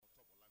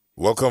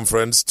Welcome,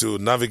 friends, to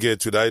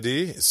Navigate with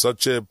ID. It's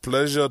such a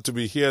pleasure to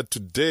be here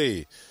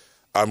today.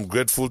 I'm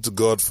grateful to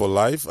God for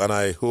life, and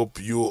I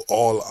hope you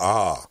all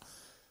are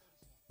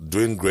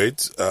doing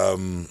great.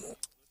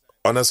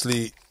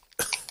 Honestly,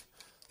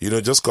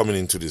 just coming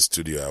into the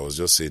studio, I was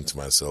just saying to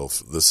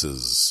myself, this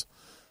is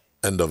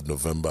end of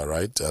November,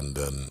 right? And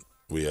then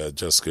we are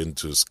just going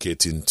to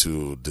skate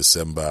into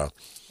December.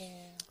 Yeah.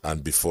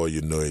 And before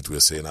you know it,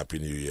 we're saying Happy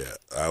New Year.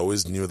 I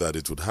always knew that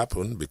it would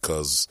happen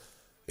because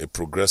a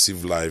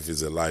progressive life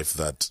is a life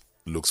that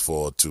looks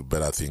forward to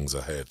better things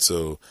ahead.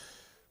 So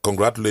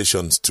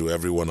congratulations to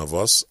every one of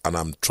us, and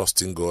I'm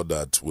trusting God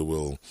that we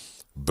will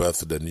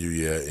birth the new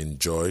year in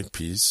joy,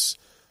 peace,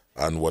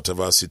 and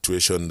whatever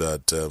situation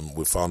that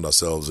we found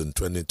ourselves in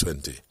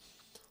 2020,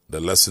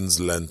 the lessons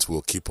learned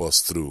will keep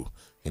us through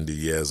in the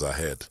years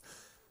ahead.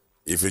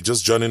 If you're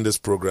just joining this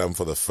program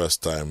for the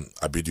first time,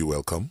 I bid you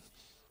welcome.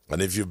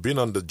 And if you've been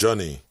on the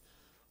journey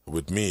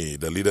with me,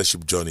 the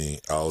leadership journey,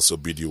 I also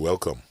bid you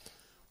welcome.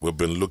 We've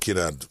been looking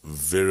at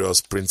various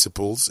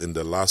principles. In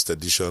the last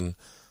edition,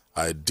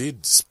 I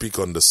did speak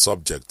on the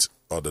subject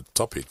or the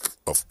topic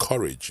of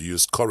courage.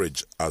 Use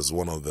courage as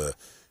one of the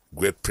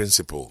great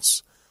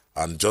principles.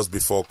 And just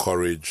before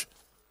courage,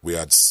 we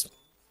had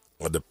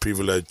the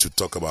privilege to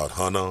talk about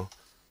honor,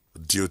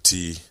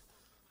 duty.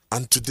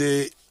 And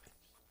today,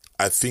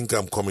 I think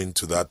I'm coming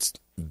to that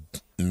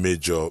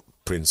major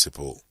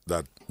principle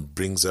that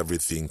brings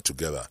everything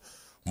together.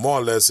 More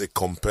or less a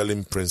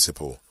compelling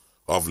principle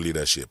of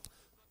leadership.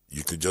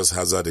 You could just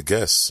hazard a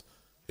guess.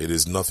 It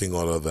is nothing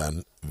other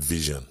than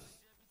vision.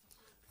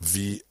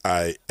 Vision.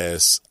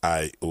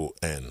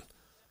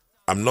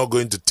 I'm not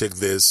going to take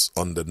this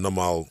on the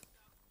normal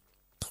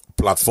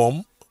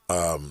platform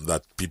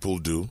that people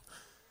do.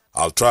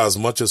 I'll try as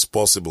much as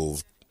possible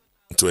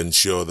to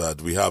ensure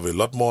that we have a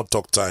lot more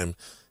talk time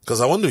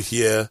because I want to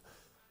hear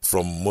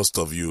from most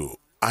of you.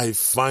 I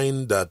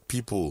find that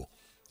people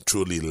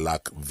truly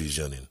lack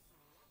visioning.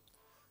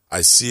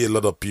 I see a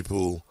lot of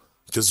people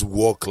just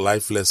walk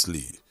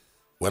lifelessly.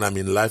 When I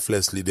mean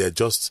lifelessly, they're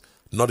just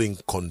not in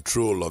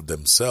control of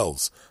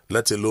themselves,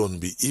 let alone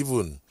be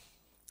even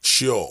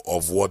sure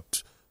of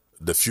what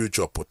the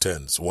future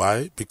portends.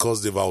 Why?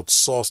 Because they've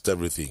outsourced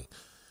everything.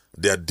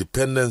 Their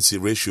dependency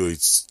ratio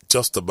is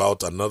just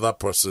about another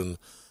person.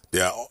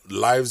 Their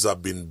lives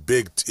have been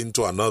baked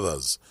into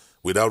another's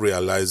without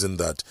realizing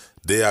that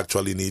they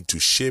actually need to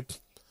shape,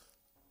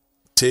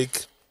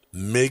 take,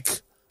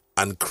 make,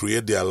 and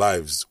create their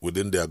lives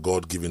within their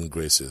God-given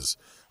graces.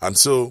 And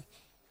so,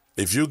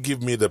 if you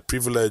give me the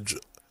privilege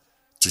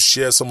to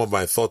share some of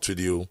my thoughts with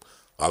you,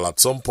 I'll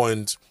at some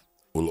point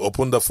will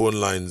open the phone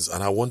lines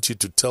and I want you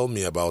to tell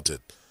me about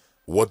it,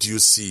 what you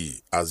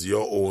see as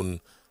your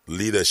own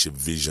leadership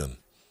vision.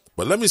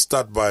 But let me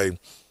start by,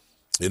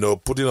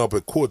 putting up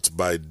a quote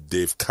by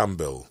Dave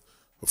Campbell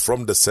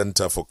from the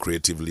Center for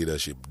Creative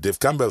Leadership. Dave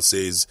Campbell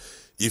says,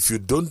 if you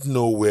don't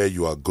know where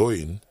you are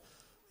going,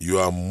 you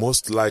are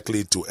most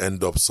likely to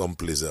end up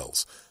someplace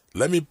else.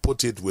 Let me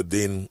put it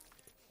within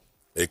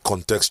a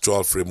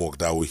contextual framework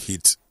that will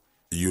hit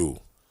you.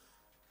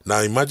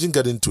 Now imagine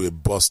getting to a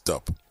bus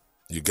stop.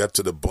 You get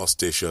to the bus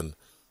station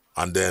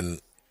and then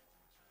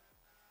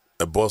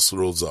a bus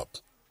rolls up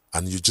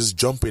and you just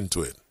jump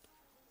into it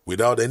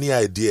without any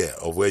idea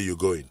of where you're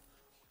going.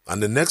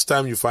 And the next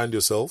time you find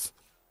yourself,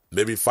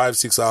 maybe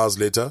 5-6 hours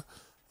later,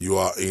 you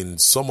are in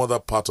some other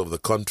part of the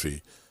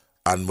country.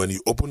 And when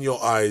you open your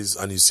eyes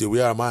and you say,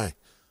 where am I?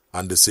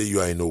 And they say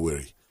you are in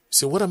Owerri. You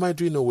say, what am I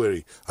doing in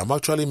Owerri? I'm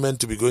actually meant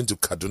to be going to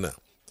Kaduna.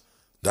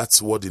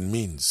 That's what it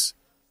means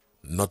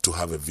not to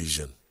have a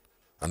vision.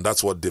 And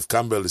that's what Dave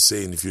Campbell is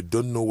saying. If you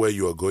don't know where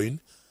you are going,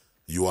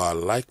 you are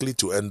likely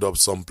to end up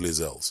someplace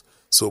else.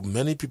 So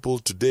many people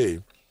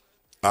today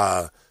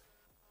are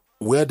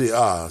where they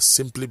are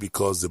simply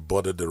because they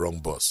boarded the wrong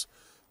bus.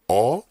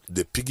 Or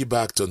they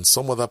piggybacked on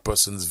some other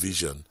person's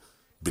vision,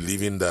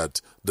 believing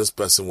that this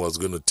person was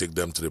going to take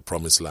them to the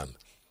promised land.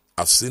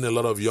 I've seen a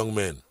lot of young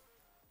men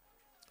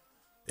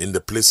in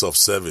the place of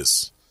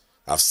service.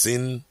 I've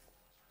seen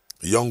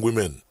young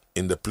women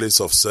in the place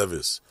of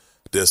service.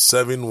 They're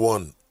serving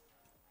one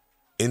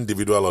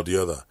individual or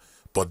the other,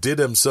 but they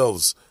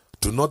themselves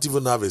do not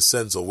even have a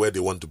sense of where they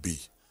want to be.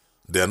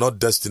 They are not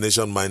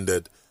destination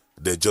minded.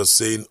 They're just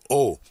saying,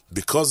 oh,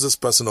 because this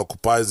person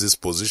occupies this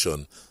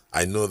position,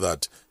 I know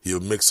that he'll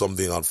make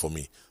something out for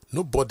me.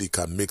 Nobody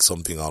can make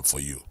something out for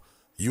you.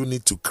 You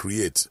need to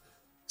create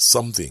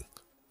something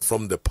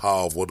from the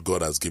power of what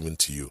God has given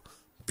to you,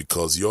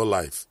 because your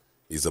life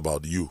is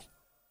about you.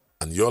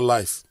 And your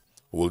life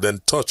will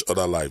then touch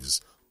other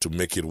lives to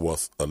make it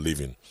worth a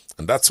living.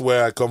 And that's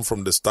where I come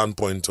from, the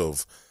standpoint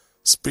of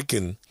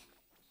speaking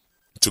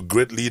to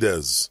great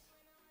leaders,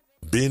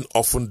 being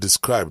often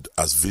described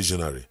as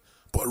visionary.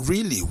 But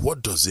really,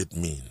 what does it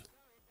mean?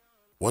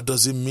 What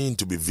does it mean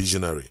to be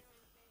visionary?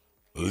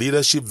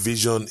 Leadership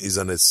vision is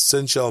an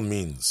essential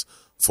means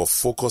for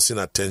focusing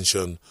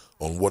attention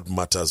on what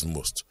matters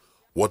most,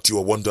 what you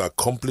want to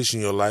accomplish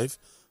in your life,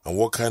 and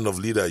what kind of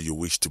leader you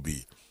wish to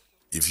be.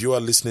 If you are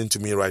listening to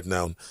me right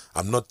now,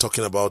 I'm not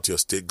talking about your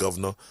state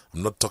governor.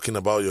 I'm not talking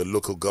about your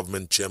local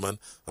government chairman.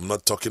 I'm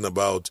not talking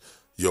about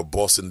your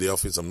boss in the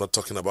office. I'm not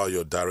talking about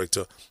your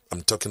director.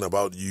 I'm talking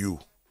about you.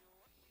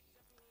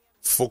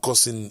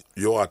 Focusing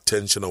your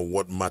attention on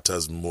what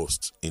matters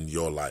most in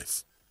your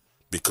life.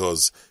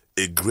 Because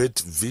a great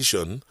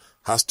vision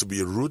has to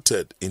be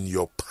rooted in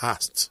your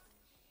past.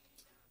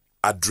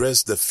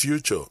 Address the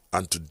future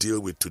and to deal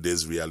with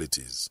today's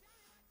realities.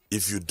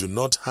 If you do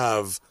not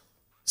have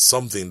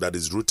something that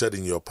is rooted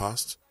in your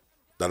past,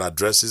 that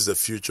addresses the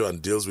future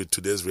and deals with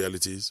today's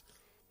realities,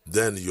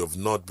 then you have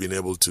not been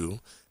able to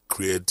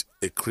create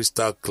a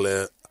crystal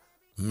clear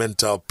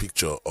mental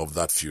picture of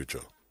that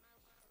future.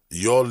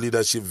 Your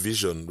leadership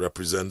vision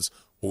represents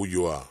who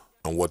you are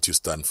and what you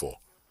stand for.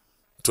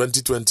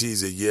 2020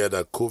 is a year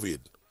that COVID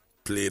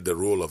played the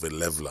role of a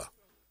leveler.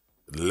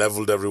 It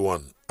leveled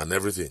everyone and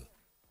everything.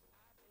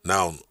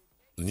 Now,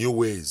 new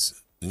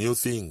ways, new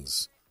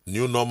things,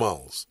 new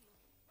normals.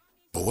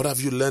 But what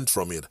have you learned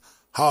from it?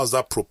 How has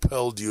that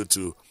propelled you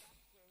to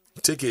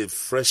take a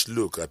fresh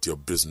look at your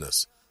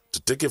business,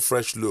 to take a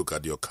fresh look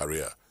at your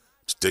career,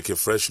 to take a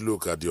fresh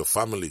look at your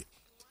family?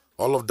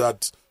 All of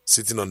that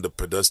sitting on the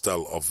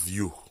pedestal of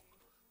you,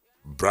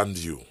 brand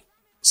you,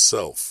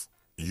 self,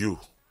 you,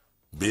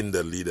 being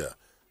the leader.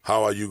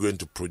 How are you going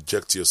to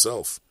project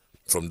yourself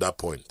from that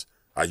point?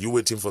 Are you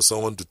waiting for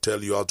someone to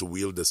tell you how to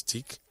wield the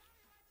stick?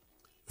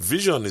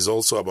 Vision is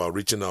also about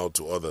reaching out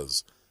to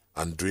others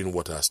and doing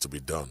what has to be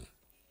done.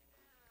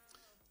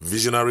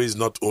 Visionaries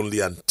not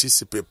only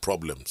anticipate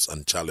problems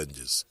and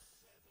challenges,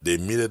 they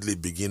immediately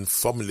begin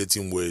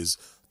formulating ways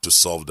to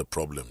solve the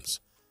problems,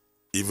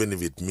 even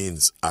if it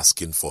means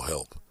asking for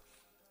help.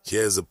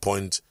 Here's the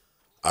point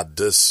at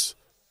this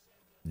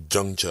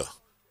juncture.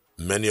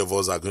 Many of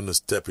us are going to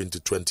step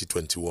into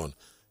 2021.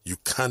 You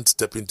can't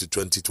step into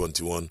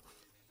 2021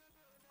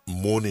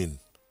 moaning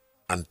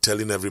and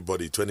telling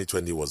everybody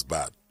 2020 was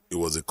bad. It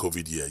was a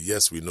COVID year.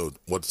 Yes, we know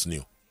what's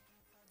new.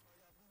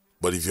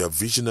 But if you're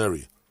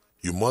visionary,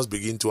 you must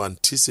begin to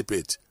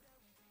anticipate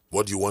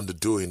what you want to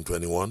do in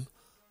 21,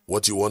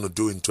 what you want to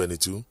do in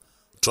 22,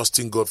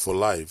 trusting God for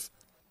life,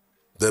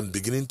 then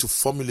beginning to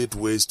formulate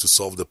ways to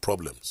solve the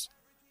problems.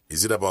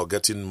 Is it about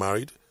getting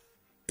married?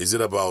 Is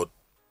it about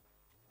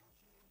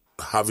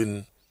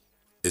having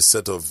a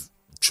set of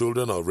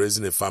children or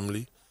raising a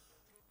family?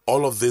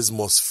 All of this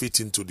must fit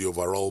into the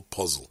overall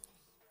puzzle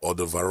or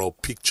the overall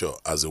picture,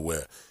 as it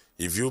were.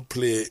 If you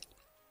play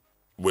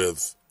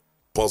with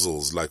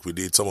puzzles like we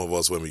did, some of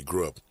us, when we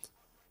grew up,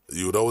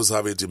 you would always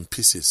have it in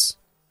pieces.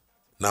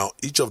 Now,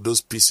 each of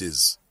those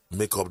pieces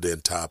make up the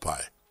entire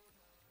pie.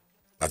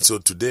 And so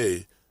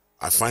today,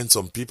 I find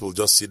some people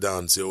just sit down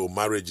and say, oh,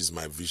 marriage is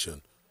my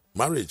vision.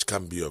 Marriage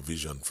can't be your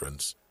vision,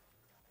 friends.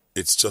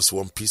 It's just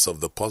one piece of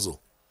the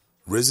puzzle.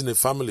 Raising a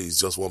family is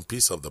just one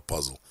piece of the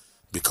puzzle,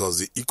 because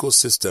the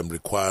ecosystem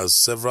requires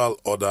several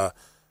other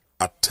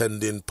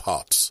attending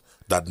parts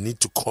that need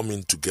to come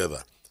in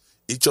together.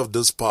 Each of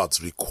those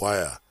parts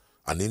require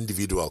an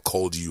individual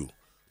called you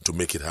to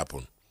make it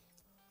happen.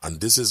 And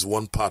this is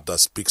one part that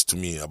speaks to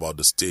me about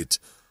the state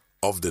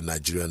of the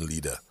Nigerian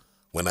leader.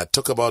 When I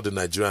talk about the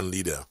Nigerian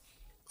leader,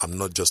 I'm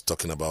not just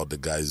talking about the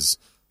guys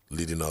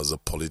leading us a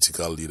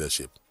political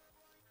leadership.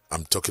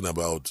 I'm talking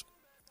about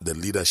the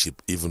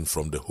leadership even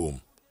from the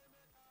home.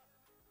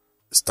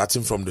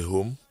 Starting from the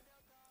home,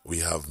 we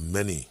have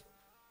many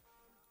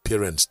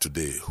parents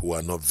today who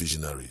are not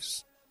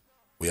visionaries.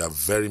 We have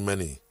very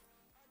many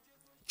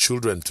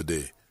children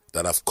today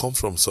that have come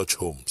from such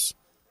homes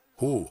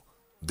who,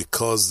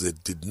 because they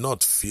did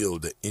not feel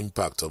the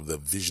impact of the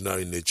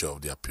visionary nature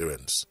of their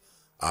parents,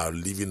 are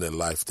living a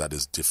life that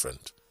is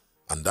different.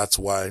 And that's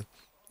why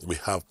we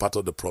have part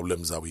of the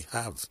problems that we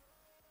have,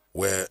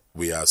 where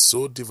we are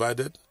so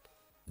divided.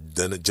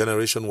 Then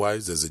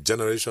generation-wise, there's a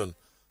generation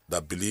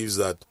that believes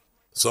that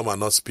some are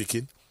not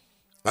speaking,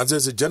 and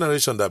there's a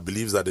generation that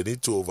believes that they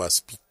need to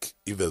overspeak,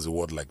 if there's a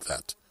word like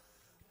that.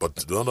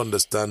 But don't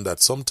understand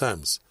that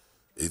sometimes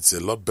it's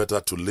a lot better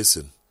to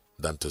listen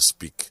than to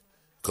speak.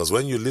 Because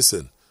when you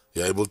listen,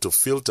 you're able to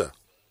filter.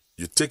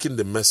 You take in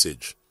the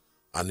message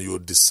and you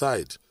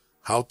decide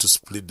how to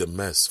split the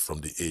mess from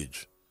the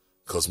age.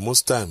 Because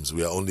most times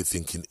we are only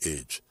thinking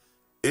age.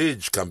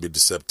 Age can be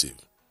deceptive.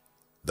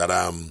 That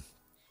I'm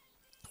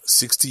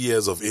 60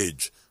 years of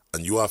age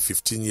and you are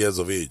 15 years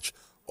of age,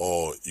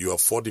 or you are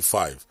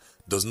 45,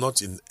 does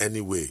not in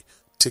any way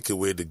take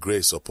away the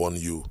grace upon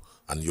you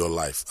and your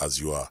life as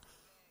you are.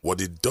 What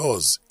it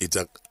does, it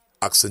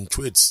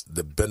accentuates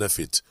the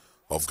benefit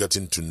of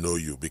getting to know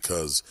you,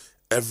 because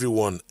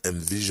everyone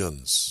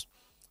envisions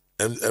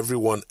and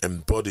everyone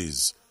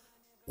embodies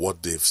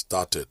what they've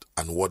started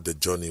and what the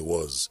journey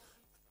was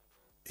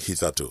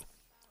hitherto.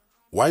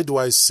 Why do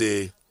I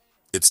say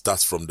it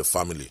starts from the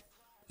family,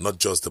 not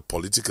just the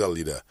political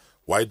leader?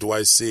 Why do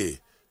I say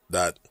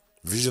that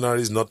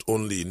visionaries not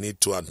only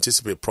need to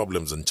anticipate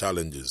problems and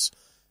challenges,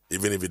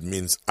 even if it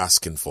means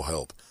asking for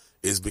help?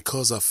 It's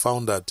because I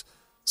found that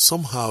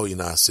somehow in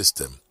our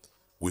system,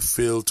 we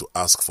fail to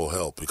ask for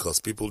help because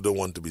people don't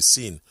want to be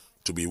seen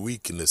to be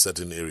weak in a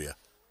certain area.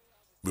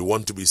 We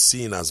want to be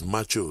seen as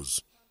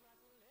machos.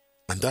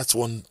 And that's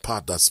one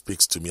part that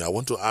speaks to me. I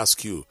want to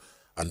ask you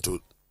and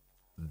to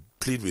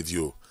plead with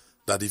you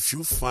that if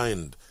you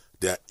find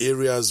there are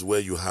areas where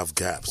you have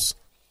gaps,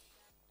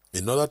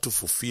 in order to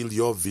fulfill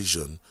your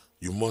vision,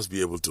 you must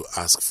be able to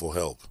ask for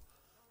help.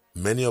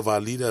 Many of our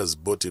leaders,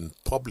 both in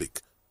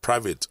public,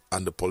 private,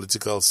 and the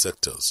political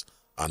sectors,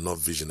 are not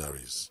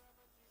visionaries.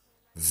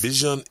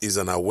 Vision is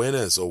an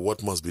awareness of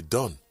what must be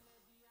done,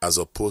 as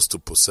opposed to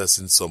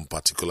possessing some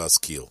particular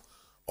skill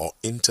or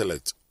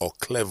intellect or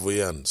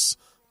clairvoyance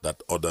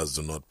that others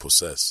do not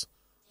possess.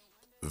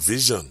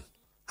 Vision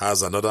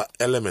has another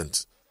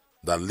element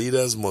that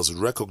leaders must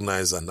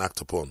recognize and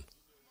act upon.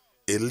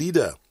 A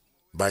leader,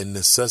 by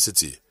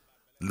necessity,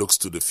 looks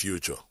to the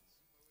future,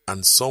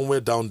 and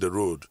somewhere down the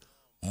road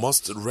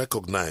must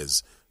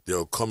recognize there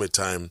will come a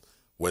time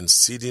when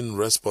ceding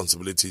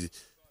responsibility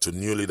to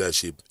new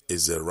leadership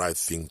is the right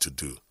thing to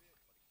do.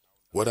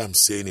 What I'm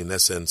saying in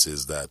essence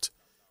is that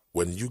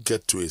when you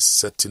get to a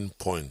certain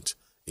point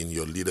in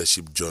your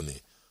leadership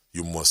journey,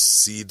 you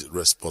must cede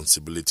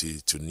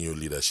responsibility to new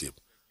leadership.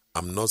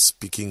 I'm not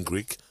speaking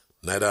Greek,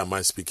 neither am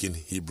I speaking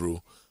Hebrew.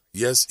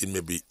 Yes, it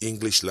may be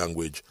English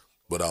language,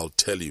 but I'll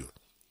tell you,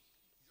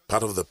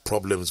 part of the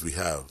problems we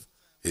have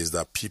is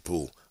that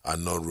people are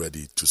not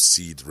ready to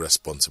cede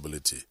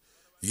responsibility.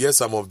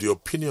 Yes, I'm of the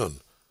opinion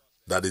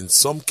that in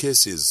some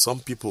cases, some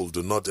people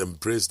do not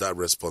embrace that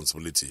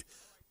responsibility.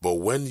 But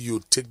when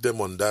you take them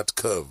on that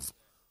curve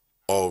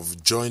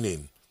of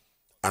joining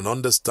and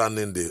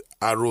understanding the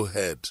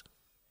arrowhead,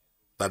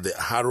 that the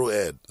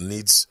arrowhead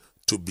needs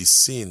to be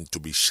seen to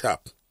be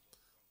sharp,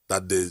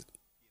 that the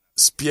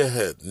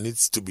spearhead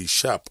needs to be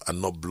sharp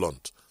and not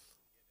blunt,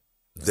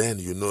 then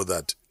you know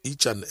that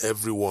each and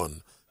every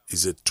one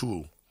is a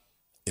tool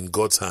in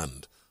God's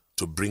hand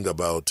to bring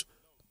about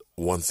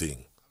one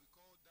thing,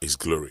 His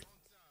glory.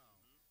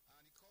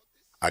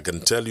 I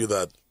can tell you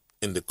that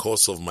in the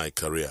course of my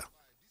career,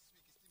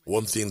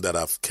 one thing that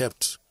I've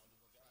kept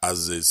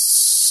as a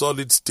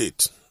solid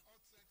state,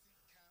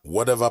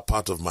 whatever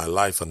part of my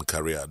life and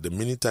career, the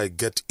minute I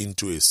get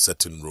into a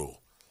certain role,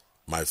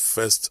 my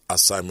first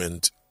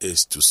assignment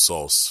is to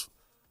source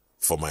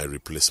for my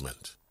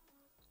replacement.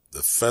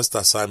 The first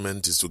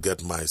assignment is to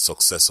get my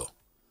successor.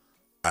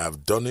 I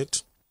have done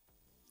it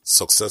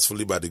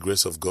successfully by the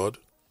grace of God.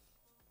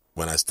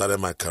 When I started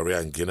my career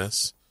in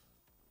Guinness,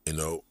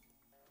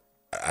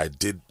 I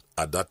did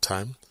at that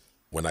time.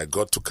 When I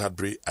got to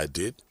Cadbury, I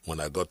did.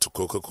 When I got to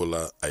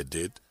Coca-Cola, I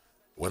did.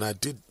 When I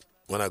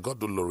got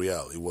to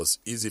L'Oreal, it was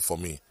easy for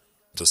me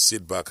to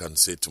sit back and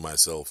say to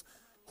myself,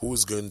 who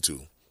is going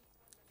to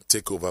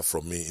take over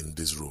from me in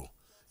this role?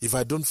 If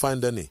I don't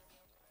find any,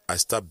 I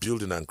start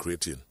building and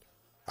creating.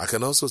 I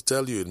can also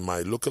tell you in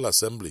my local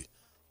assembly,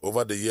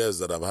 over the years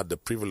that I've had the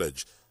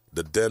privilege,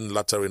 the then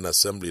Lateran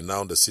Assembly,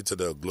 now the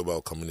Citadel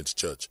Global Community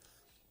Church,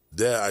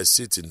 there I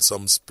sit in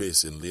some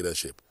space in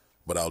leadership.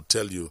 But I'll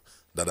tell you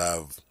that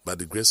I've, by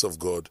the grace of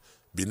God,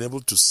 been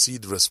able to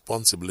cede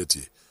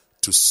responsibility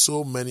to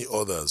so many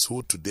others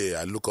who today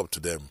I look up to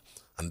them.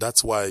 And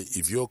that's why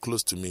if you're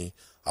close to me,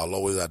 I'll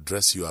always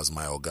address you as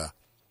my Oga.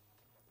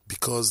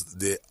 Because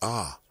they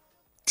are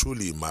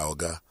truly my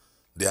Oga.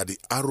 They are the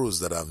arrows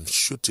that I'm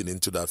shooting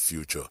into that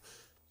future.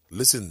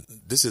 Listen,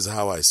 this is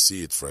how I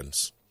see it,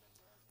 friends.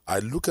 I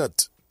look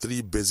at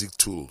 3 basic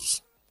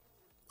tools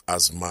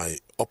as my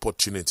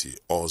opportunity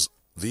or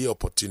the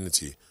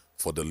opportunity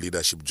for the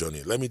leadership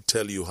journey. Let me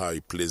tell you how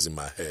it plays in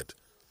my head.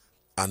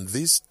 And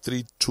these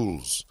 3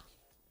 tools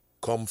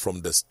come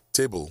from the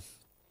table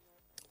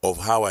of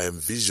how I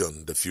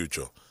envision the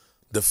future.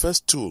 The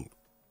first tool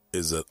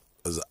is an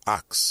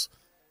axe,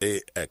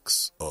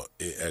 A-X or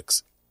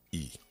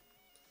A-X-E.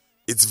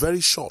 It's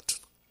very short.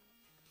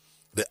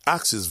 The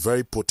axe is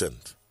very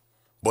potent,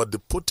 but the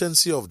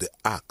potency of the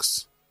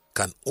axe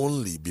can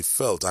only be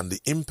felt, and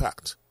the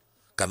impact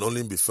can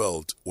only be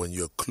felt when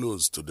you're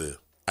close to the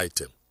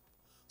item.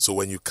 So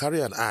when you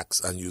carry an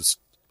axe and you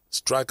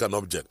strike an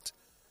object,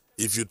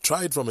 if you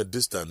try it from a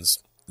distance,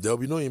 there will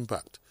be no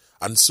impact.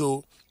 And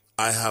so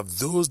I have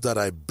those that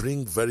I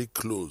bring very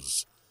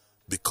close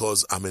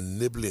because I'm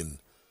envisioning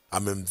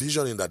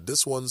that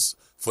this one's,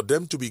 for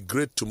them to be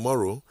great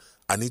tomorrow,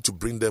 I need to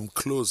bring them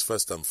close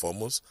first and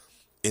foremost.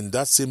 In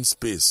that same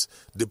space,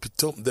 they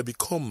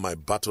become my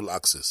battle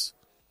axes.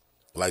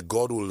 Like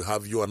God will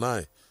have you and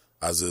I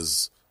as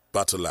His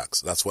battle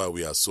axe. That's why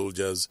we are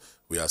soldiers,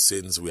 we are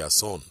saints, we are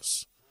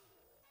sons.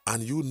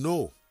 And you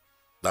know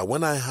that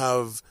when I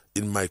have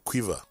in my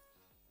quiver,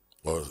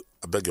 or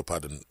I beg your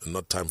pardon,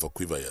 not time for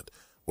quiver yet.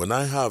 When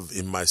I have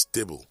in my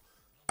stable,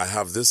 I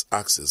have this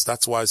axis.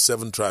 That's why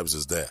 7 tribes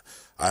is there.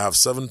 I have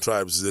 7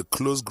 tribes, a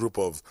close group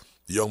of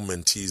young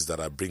mentees that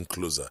I bring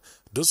closer.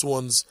 Those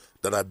ones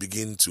that I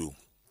begin to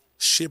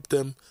shape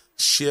them,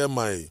 share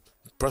my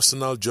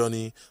personal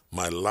journey,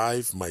 my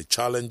life, my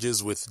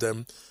challenges with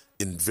them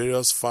in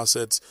various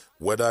facets,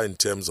 whether in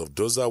terms of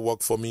those that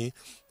work for me,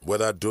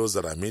 whether those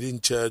that I meet in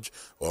church,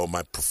 or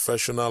my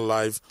professional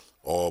life,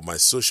 or my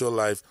social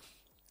life.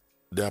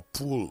 There are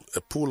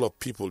a pool of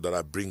people that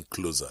I bring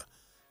closer.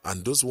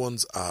 And those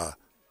ones are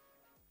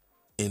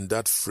in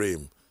that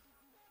frame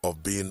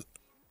of being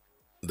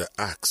the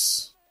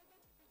axe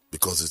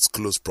because it's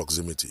close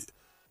proximity.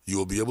 You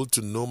will be able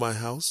to know my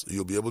house.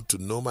 You'll be able to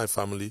know my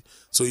family.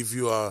 So if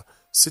you are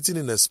sitting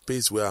in a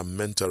space where I'm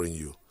mentoring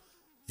you,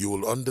 you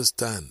will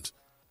understand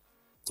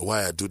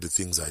why I do the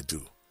things I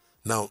do.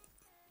 Now,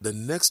 the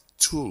next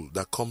tool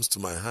that comes to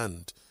my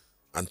hand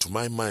and to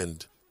my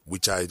mind,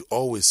 which I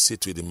always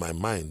sit with in my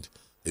mind,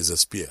 is a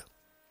spear.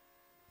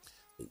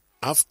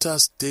 After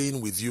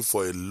staying with you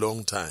for a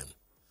long time,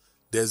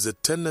 there's a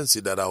tendency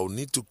that I will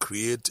need to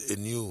create a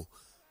new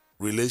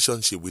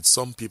relationship with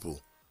some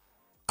people.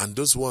 And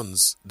those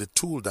ones, the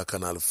tool that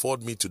can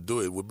afford me to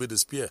do it would be the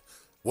spear.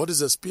 What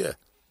is a spear?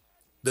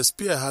 The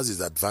spear has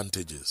its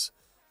advantages.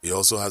 It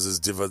also has its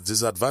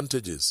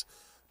disadvantages.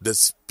 The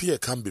spear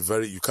can be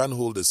you can't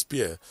hold a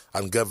spear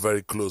and get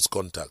very close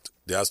contact.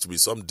 There has to be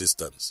some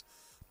distance.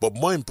 But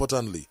more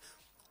importantly,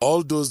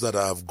 all those that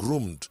I have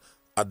groomed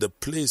at the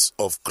place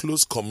of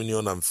close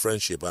communion and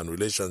friendship and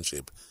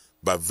relationship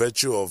by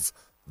virtue of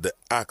the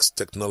axe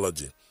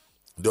technology,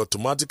 they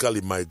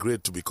automatically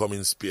migrate to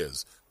becoming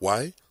spears.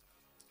 Why?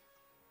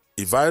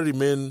 If I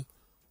remain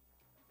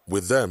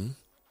with them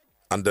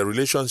and the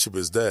relationship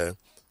is there,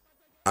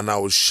 and I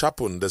will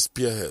sharpen the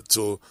spearhead.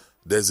 So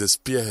there's a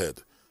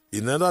spearhead.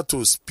 In order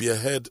to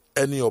spearhead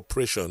any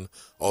operation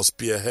or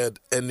spearhead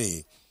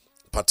any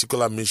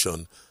particular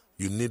mission,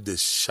 you need the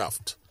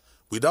shaft.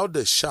 Without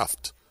the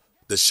shaft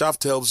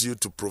helps you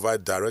to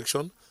provide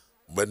direction.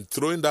 When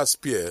throwing that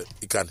spear,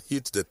 it can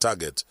hit the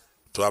target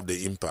to have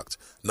the impact.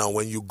 Now,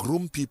 when you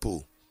groom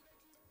people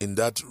in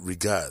that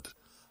regard,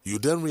 you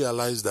then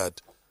realize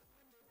that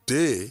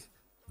they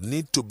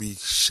need to be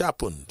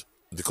sharpened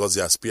because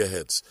they are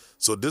spearheads.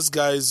 So these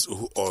guys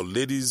or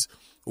ladies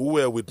who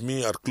were with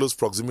me at close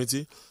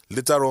proximity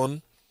later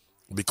on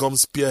become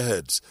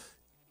spearheads.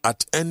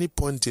 At any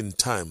point in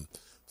time,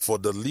 for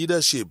the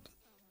leadership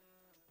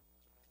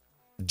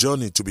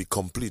journey to be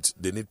complete,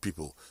 they need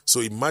people.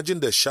 So imagine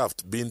the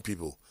shaft being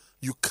people.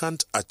 You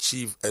can't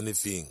achieve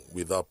anything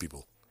without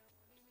people.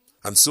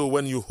 And so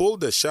when you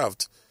hold the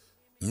shaft,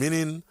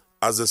 meaning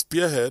as a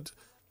spearhead,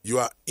 you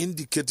are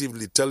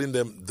indicatively telling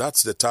them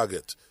that's the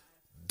target.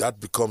 That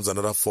becomes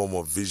another form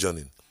of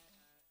visioning.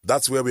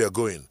 That's where we are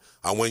going.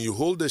 And when you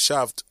hold the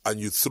shaft and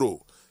you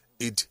throw,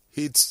 it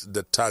hits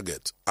the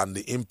target and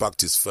the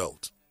impact is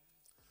felt.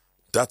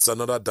 That's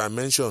another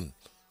dimension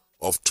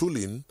of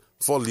tooling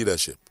for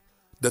leadership.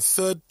 The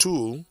third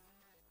tool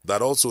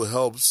that also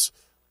helps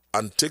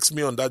and takes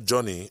me on that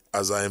journey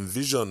as I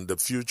envision the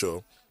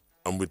future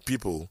and with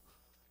people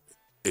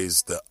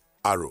is the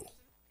arrow.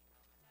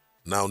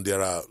 Now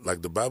there are,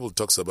 like the Bible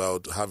talks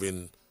about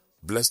having,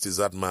 blessed is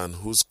that man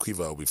whose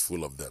quiver will be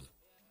full of them.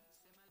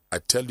 I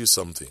tell you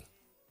something.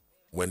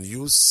 When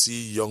you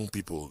see young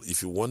people,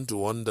 if you want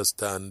to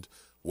understand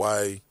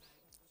why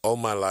all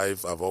my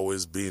life I've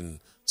always been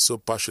so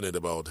passionate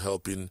about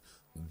helping,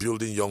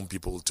 building young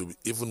people to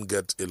even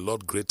get a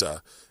lot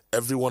greater,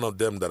 every one of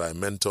them that I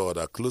mentor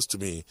that are close to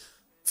me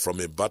from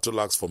a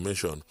battle axe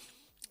formation,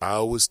 I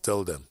always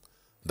tell them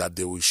that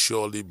they will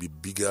surely be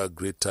bigger,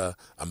 greater,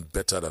 and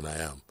better than I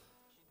am.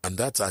 And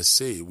that I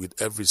say with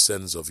every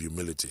sense of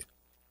humility.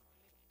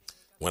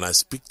 When I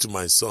speak to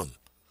my son,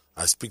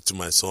 I speak to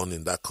my son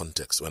in that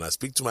context. When I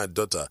speak to my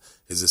daughter,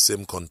 it's the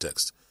same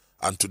context.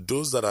 And to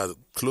those that are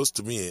close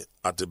to me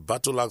at the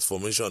battle axe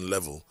formation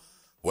level,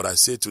 what I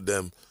say to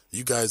them,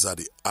 you guys are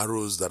the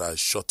arrows that are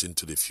shot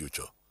into the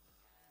future.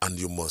 And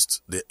you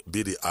must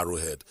be the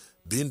arrowhead.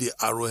 Being the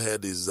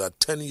arrowhead is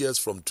that 10 years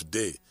from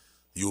today,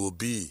 you will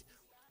be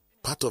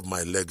part of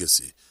my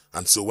legacy.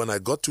 And so when I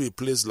got to a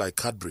place like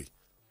Cadbury,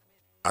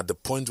 at the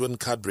point when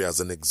Cadbury, as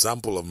an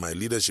example of my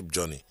leadership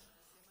journey,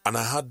 and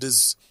I had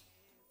this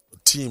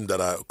team that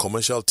are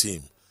commercial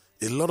team,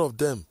 a lot of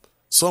them,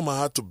 some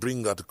I had to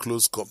bring at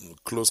close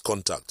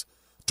contact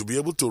to be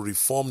able to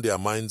reform their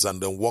minds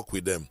and then work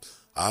with them.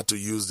 I had to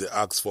use the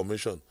axe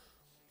formation.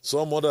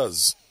 Some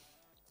others,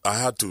 I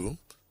had to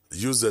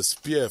use the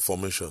spear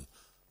formation.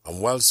 And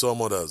while some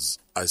others,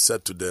 I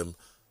said to them,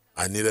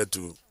 I needed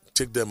to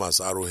take them as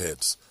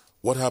arrowheads.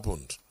 What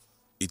happened?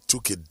 It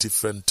took a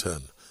different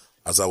turn.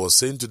 As I was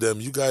saying to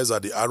them, you guys are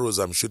the arrows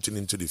I'm shooting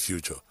into the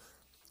future.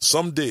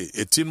 Someday,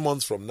 18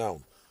 months from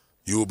now,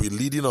 you will be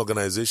leading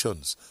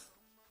organizations.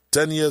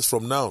 10 years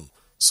from now,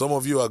 some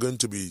of you are going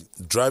to be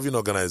driving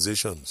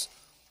organizations.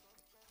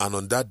 And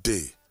on that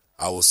day,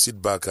 I will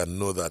sit back and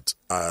know that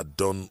I had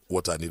done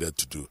what I needed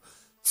to do.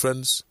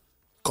 Friends,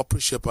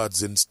 Corporate Shepherds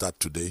didn't start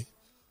today.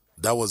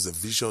 That was the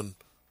vision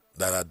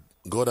that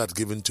God had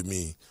given to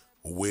me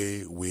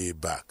way, way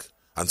back.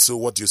 And so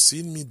what you're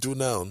seeing me do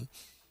now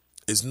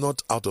is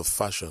not out of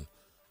fashion.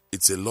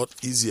 It's a lot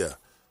easier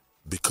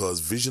because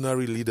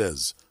visionary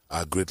leaders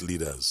are great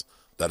leaders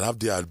that have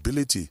the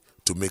ability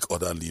to make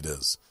other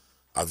leaders.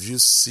 Have you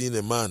seen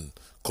a man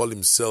call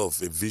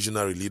himself a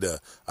visionary leader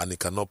and he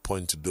cannot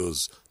point to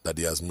those that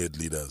he has made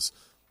leaders?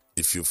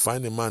 If you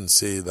find a man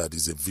say that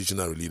he's a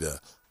visionary leader,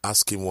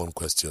 ask him one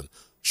question.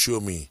 Show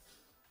me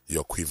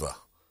your quiver.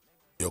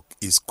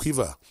 His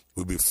quiver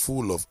will be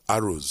full of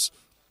arrows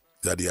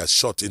that he has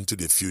shot into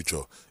the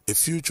future, a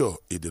future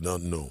he did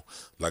not know.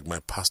 Like my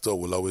pastor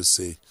will always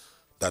say,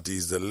 that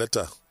is the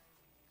letter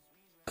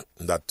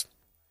that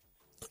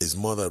his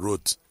mother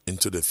wrote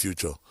into the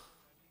future.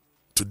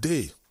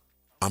 Today,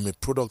 I'm a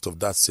product of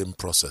that same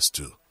process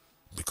too.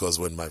 Because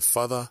when my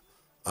father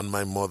and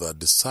my mother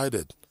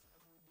decided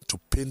to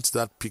paint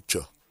that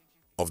picture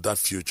of that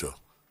future,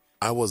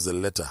 I was the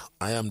letter.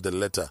 I am the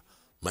letter.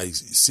 My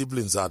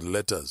siblings are the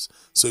letters.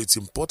 So it's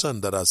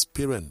important that as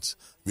parents,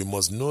 we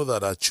must know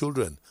that our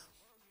children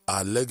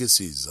are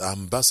legacies, are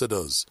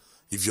ambassadors.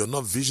 If you're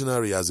not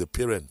visionary as a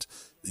parent,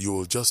 you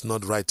will just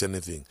not write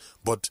anything.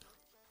 But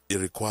it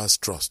requires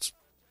trust.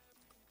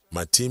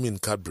 My team in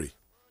Cadbury,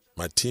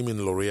 my team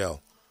in L'Oreal,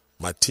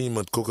 my team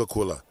at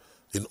Coca-Cola,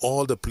 in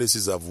all the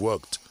places I've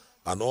worked,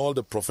 and all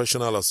the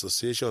professional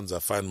associations I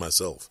find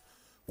myself,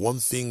 one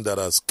thing that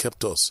has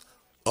kept us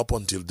up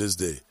until this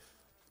day,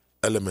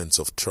 elements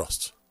of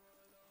trust,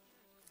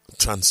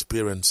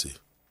 transparency,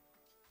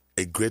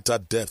 a greater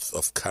depth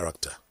of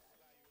character,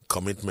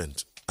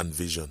 commitment, and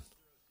vision.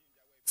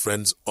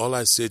 Friends, all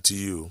I say to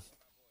you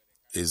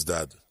is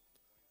that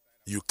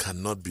you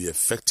cannot be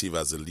effective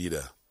as a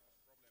leader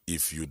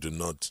if you do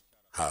not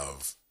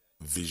have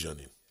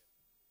visioning.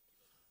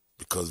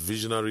 Because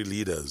visionary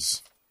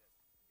leaders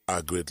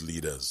are great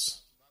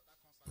leaders.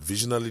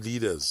 Visionary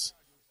leaders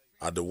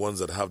are the ones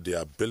that have the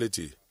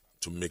ability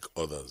to make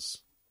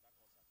others.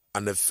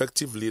 An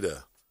effective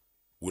leader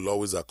will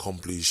always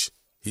accomplish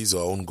his or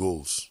her own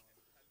goals,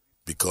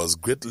 because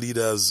great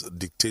leaders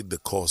dictate the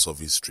course of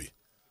history.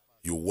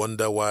 You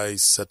wonder why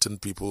certain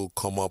people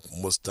come up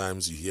most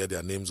times, you hear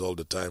their names all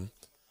the time.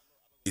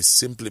 It's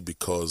simply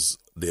because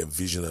they're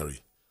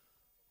visionary.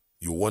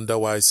 You wonder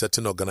why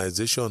certain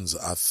organizations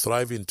are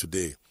thriving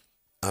today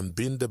and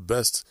being the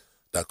best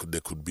that they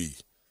could be.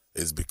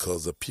 It's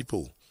because the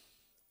people,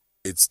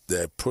 it's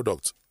their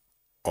product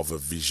of a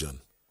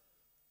vision.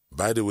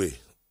 By the way,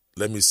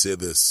 let me say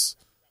this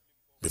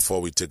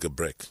before we take a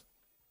break.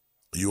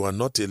 You are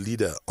not a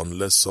leader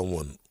unless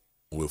someone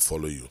will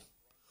follow you.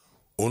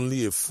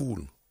 Only a fool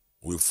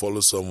will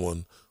follow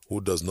someone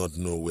who does not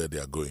know where they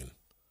are going.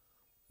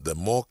 The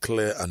more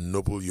clear and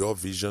noble your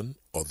vision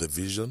or the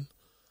vision,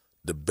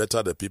 the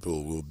better the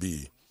people will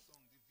be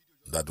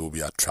that will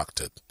be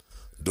attracted.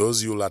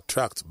 Those you will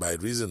attract by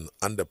reason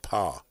and the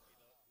power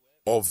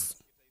of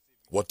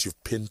what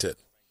you've painted.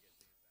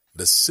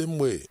 The same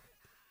way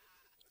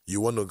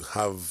you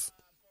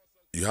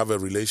have a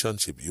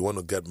relationship, you want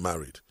to get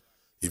married.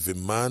 If a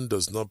man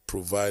does not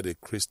provide a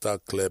crystal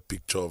clear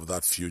picture of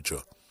that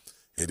future,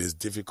 it is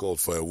difficult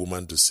for a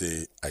woman to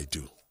say, I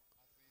do.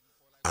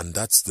 And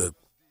that's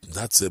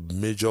a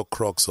major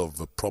crux of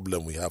the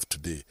problem we have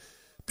today,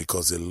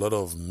 because a lot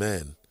of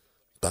men,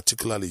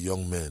 particularly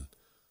young men,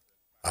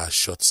 are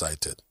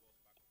short-sighted.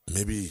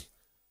 Maybe,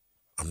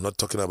 I'm not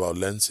talking about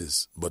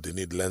lenses, but they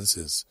need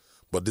lenses.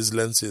 But these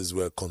lenses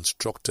were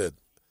constructed,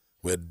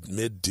 were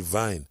made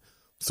divine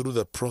through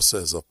the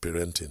process of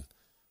parenting.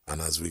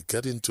 And as we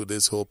get into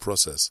this whole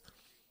process,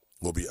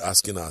 we'll be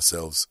asking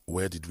ourselves,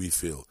 where did we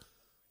fail?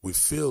 We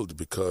failed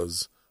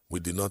because we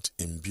did not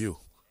imbue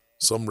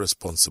some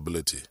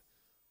responsibility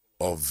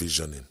of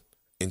visioning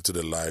into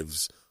the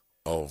lives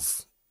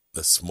of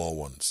the small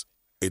ones.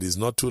 It is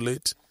not too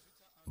late,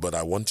 but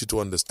I want you to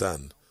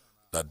understand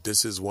that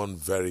this is one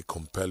very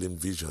compelling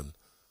vision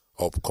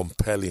or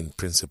compelling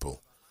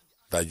principle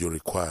that you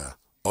require.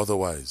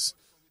 Otherwise,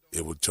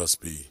 it would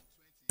just be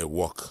a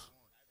walk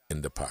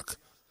in the park.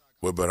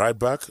 We'll be right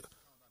back.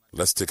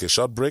 Let's take a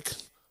short break.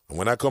 And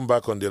when I come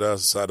back on the other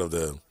side of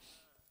the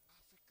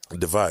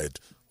divide,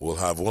 we'll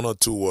have one or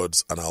two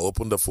words and I'll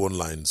open the phone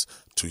lines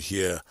to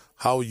hear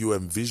how you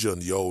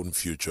envision your own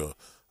future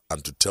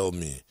and to tell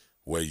me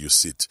where you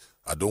sit.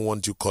 I don't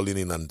want you calling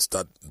in and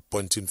start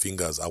pointing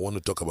fingers. I want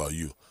to talk about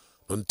you.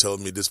 Don't tell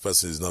me this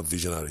person is not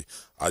visionary.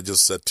 I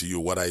just said to you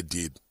what I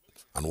did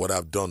and what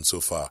I've done so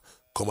far.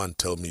 Come and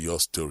tell me your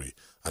story.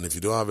 And if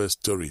you don't have a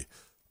story,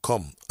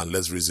 come and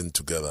let's reason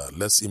together.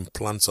 Let's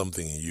implant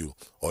something in you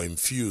or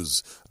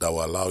infuse that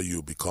will allow you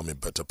to become a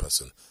better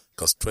person.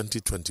 Because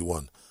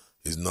 2021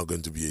 is not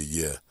going to be a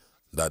year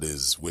that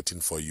is waiting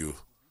for you.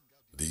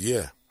 The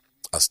year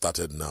has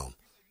started now.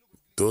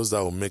 Those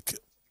that will make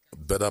a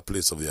better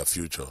place of their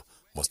future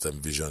must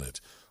envision it.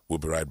 We'll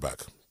be right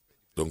back.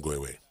 Don't go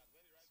away.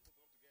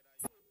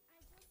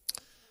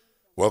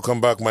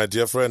 Welcome back, my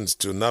dear friends,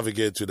 to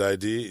Navigate with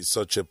ID. It's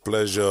such a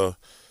pleasure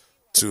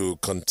to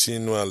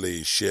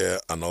continually share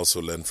and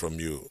also learn from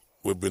you.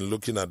 We've been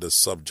looking at the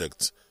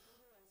subject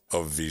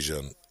of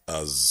vision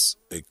as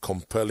a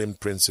compelling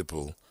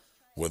principle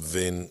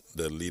within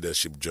the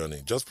leadership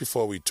journey. Just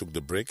before we took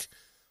the break,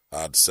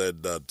 I had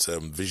said that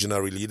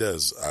visionary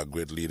leaders are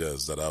great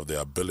leaders that have the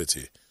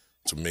ability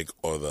to make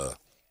other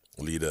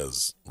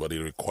leaders, but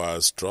it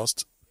requires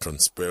trust,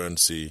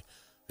 transparency,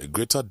 a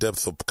greater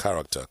depth of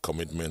character,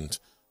 commitment,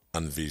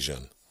 and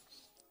vision.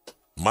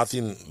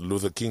 Martin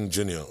Luther King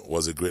Jr.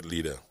 was a great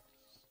leader.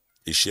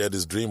 He shared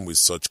his dream with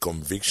such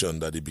conviction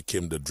that it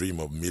became the dream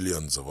of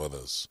millions of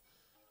others.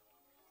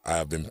 I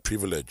have been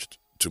privileged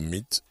to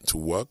meet, to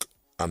work,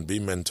 and be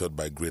mentored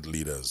by great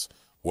leaders.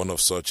 One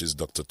of such is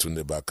Dr.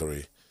 Tunde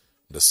Bakare,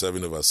 the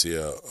serving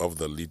overseer of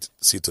the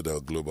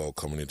Citadel Global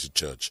Community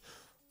Church,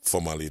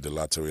 formerly the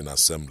Lateran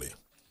Assembly.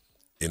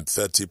 In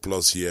 30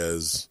 plus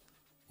years,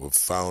 we've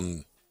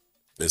found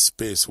a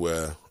space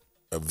where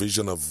a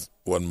vision of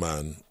one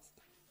man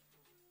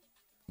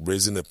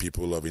raising a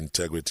people of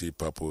integrity,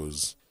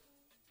 purpose,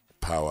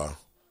 power,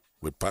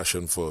 with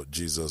passion for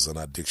Jesus and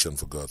addiction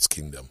for God's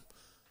kingdom.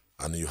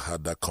 And you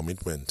had that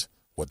commitment,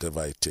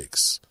 whatever it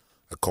takes.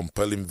 A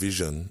compelling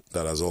vision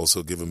that has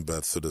also given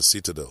birth to the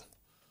Citadel.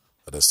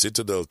 The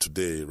Citadel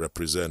today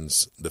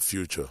represents the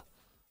future.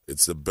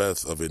 It's the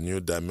birth of a new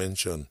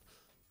dimension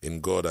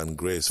in God and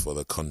grace for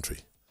the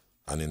country,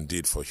 and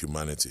indeed for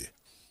humanity.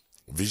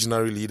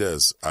 Visionary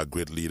leaders are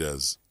great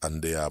leaders,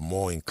 and they are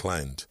more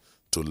inclined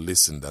to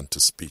listen than to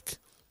speak.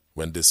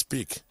 When they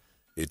speak,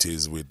 it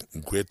is with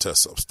greater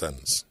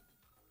substance.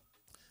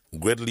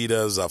 Great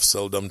leaders have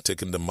seldom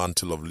taken the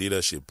mantle of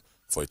leadership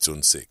for its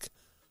own sake.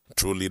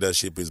 True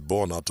leadership is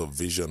born out of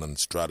vision and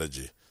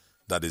strategy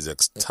that is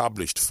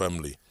established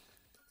firmly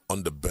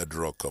on the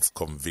bedrock of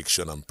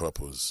conviction and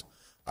purpose.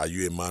 Are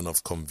you a man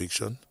of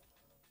conviction?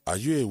 Are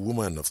you a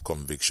woman of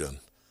conviction?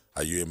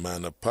 Are you a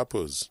man of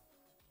purpose?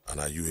 And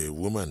are you a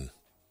woman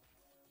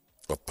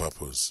of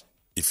purpose?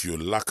 If you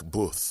lack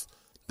both,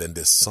 then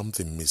there's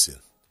something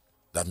missing.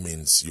 That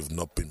means you've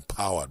not been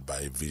powered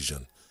by a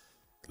vision.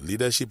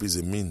 Leadership is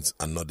a means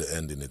and not the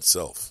end in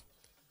itself.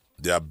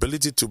 The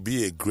ability to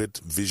be a great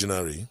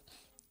visionary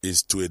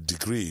is to a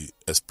degree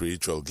a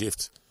spiritual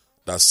gift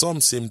that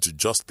some seem to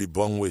just be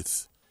born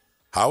with.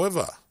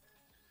 However,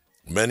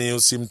 many who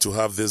seem to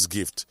have this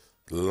gift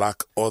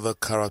lack other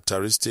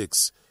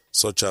characteristics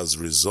such as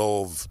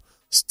resolve,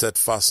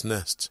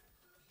 steadfastness,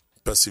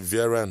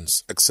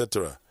 perseverance,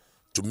 etc.,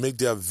 to make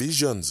their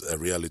visions a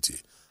reality.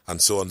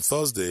 And so on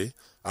Thursday,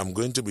 I'm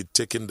going to be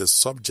taking the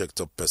subject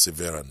of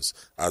perseverance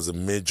as a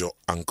major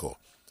anchor.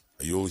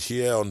 You'll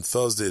hear on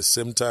Thursday,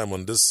 same time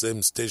on this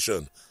same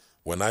station,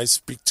 when I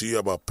speak to you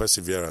about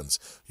perseverance,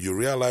 you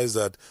realize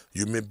that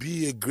you may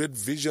be a great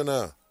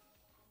visioner,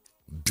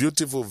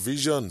 beautiful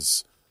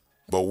visions,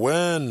 but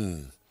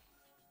when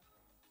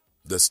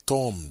the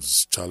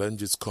storms,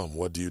 challenges come,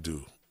 what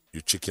do?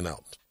 You chicken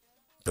out.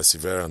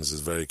 Perseverance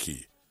is very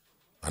key.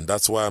 And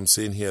that's why I'm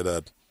saying here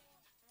that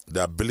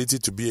the ability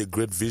to be a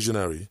great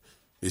visionary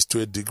is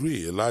to a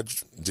degree, a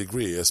large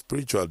degree, a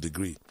spiritual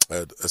degree,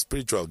 a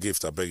spiritual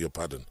gift, I beg your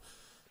pardon,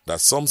 that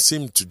some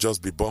seem to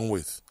just be born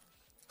with.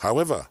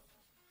 However,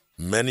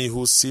 many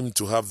who seem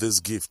to have this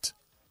gift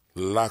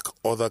lack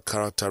other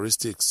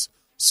characteristics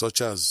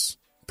such as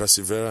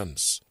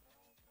perseverance,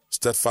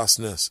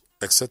 steadfastness,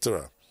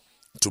 etc.,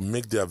 to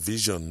make their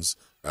visions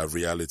a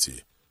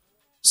reality.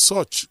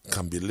 Such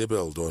can be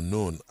labeled or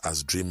known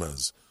as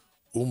dreamers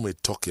who may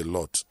talk a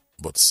lot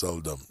but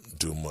seldom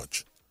do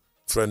much.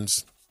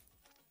 Friends,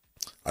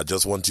 I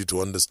just want you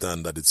to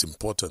understand that it's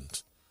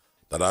important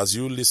that as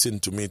you listen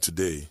to me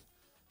today,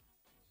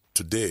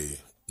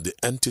 the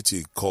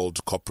entity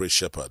called Corporate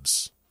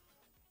Shepherds,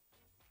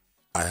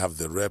 I have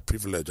the rare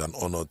privilege and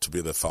honor to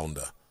be the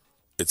founder.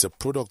 It's a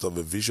product of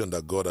a vision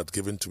that God had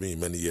given to me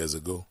many years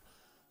ago.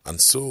 And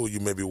so you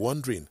may be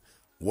wondering,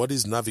 what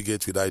is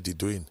Navigate with ID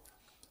doing?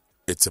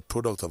 It's a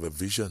product of a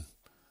vision.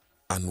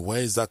 And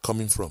where is that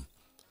coming from?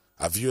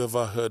 Have you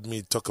ever heard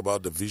me talk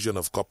about the vision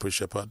of Corporate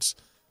Shepherds?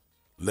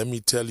 Let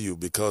me tell you,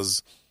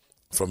 because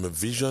from a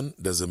vision,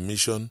 there's a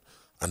mission,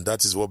 and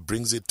that is what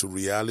brings it to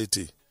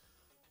reality.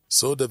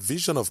 So the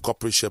vision of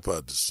Corporate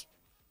Shepherds,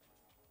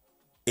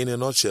 in a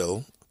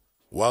nutshell,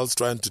 whilst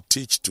trying to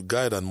teach, to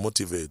guide, and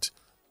motivate,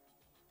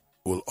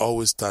 will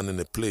always stand in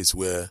a place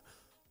where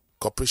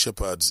Corporate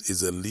Shepherds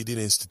is a leading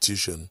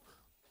institution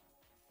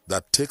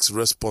that takes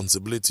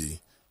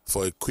responsibility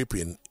for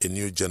equipping a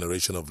new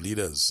generation of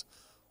leaders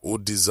who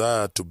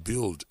desire to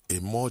build a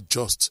more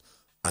just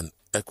and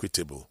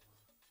equitable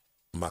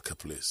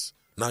marketplace.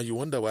 Now you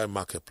wonder why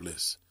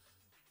marketplace?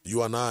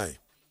 You and I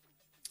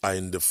are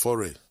in the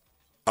foray,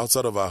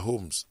 outside of our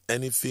homes.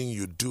 Anything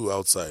you do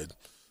outside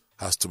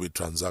has to be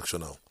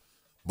transactional.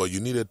 But you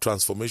need a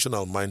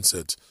transformational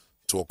mindset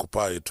to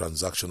occupy a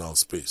transactional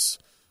space.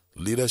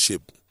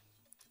 Leadership,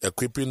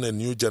 equipping a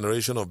new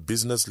generation of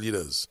business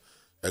leaders,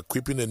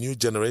 equipping a new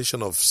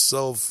generation of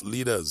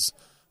self-leaders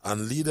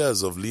and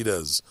leaders of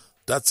leaders.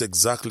 That's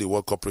exactly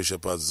what Corporate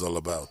Shepherds is all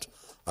about.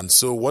 And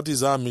so what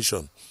is our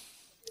mission?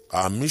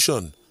 Our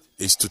mission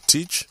is to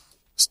teach,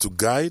 is to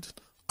guide,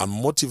 and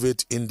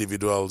motivate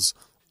individuals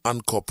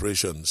and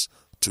corporations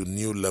to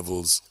new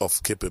levels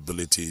of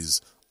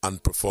capabilities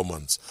and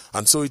performance.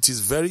 And so it is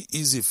very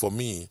easy for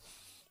me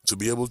to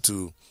be able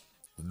to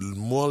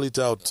mull it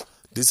out.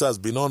 This has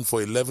been on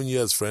for 11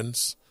 years,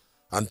 friends.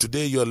 And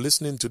today you're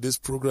listening to this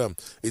program.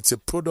 It's a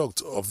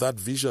product of that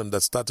vision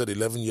that started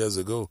 11 years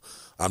ago.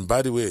 And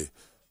by the way,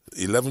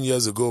 11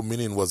 years ago,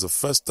 meaning was the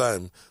first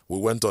time we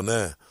went on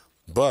air.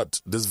 But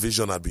this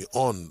vision had been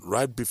on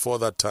right before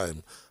that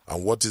time.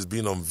 And what is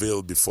being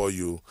unveiled before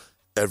you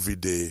every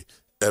day,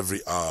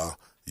 every hour,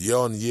 year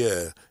on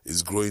year,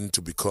 is growing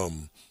to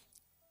become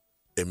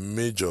a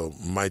major,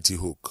 mighty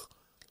hook.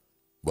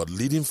 But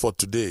leading for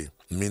today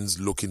means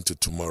looking to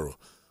tomorrow.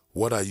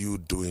 What are you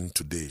doing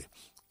today?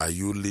 Are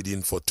you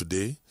leading for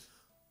today?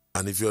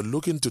 And if you're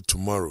looking to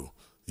tomorrow,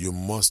 you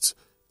must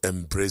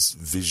embrace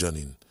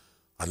visioning.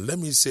 And let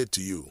me say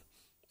to you,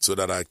 so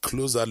that I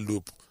close that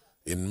loop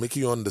in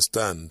making you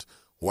understand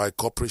why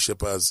Corporate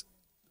Shepherds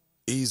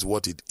is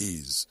what it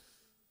is.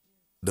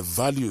 The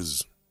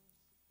values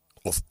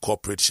of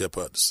Corporate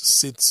Shepherds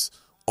sits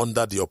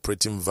under the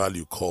operating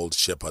value called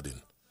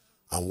shepherding.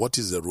 And what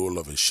is the role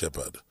of a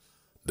shepherd?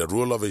 The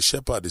role of a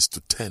shepherd is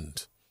to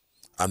tend.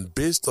 And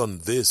based on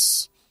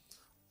this,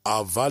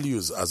 our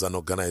values as an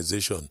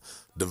organization,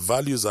 the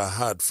values I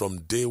had from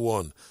day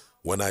one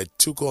when I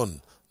took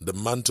on the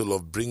mantle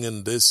of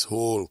bringing this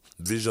whole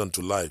vision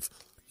to life.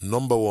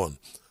 Number one,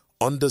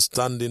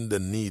 understanding the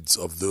needs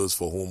of those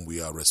for whom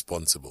we are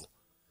responsible.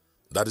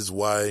 That is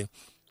why,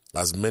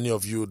 as many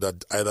of you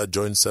that either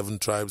join Seven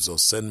Tribes or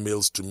send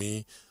mails to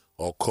me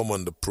or come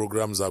on the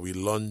programs that we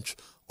launch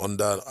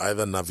under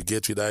either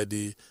Navigate with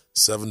ID,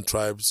 Seven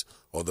Tribes,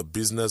 or the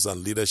Business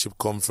and Leadership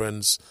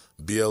Conference,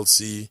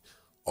 BLC,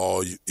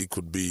 or it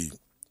could be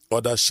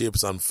other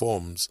shapes and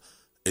forms,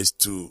 is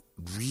to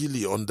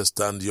really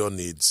understand your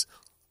needs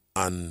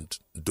and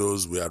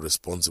those we are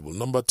responsible.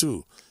 Number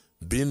two,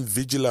 being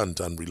vigilant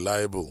and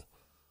reliable.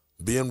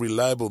 Being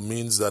reliable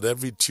means that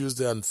every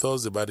Tuesday and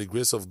Thursday, by the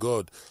grace of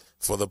God,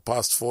 for the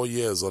past 4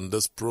 years on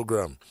this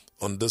program,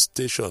 on this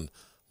station,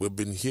 we've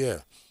been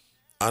here.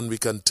 And we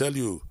can tell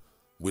you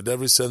with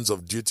every sense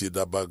of duty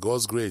that by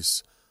God's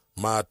grace,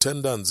 my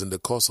attendance in the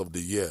course of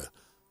the year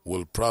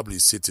will probably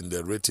sit in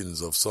the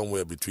ratings of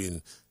somewhere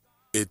between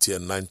 80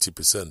 and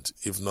 90%,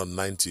 if not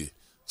 90,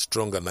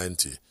 stronger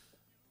 90.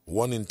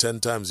 1 in 10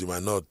 times you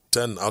might not,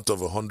 10 out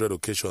of 100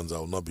 occasions I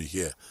will not be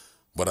here.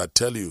 But I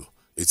tell you,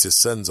 it's a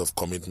sense of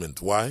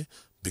commitment. Why?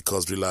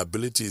 Because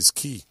reliability is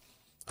key.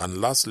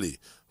 And lastly,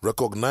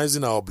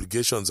 recognizing our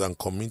obligations and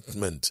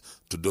commitment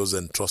to those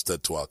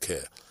entrusted to our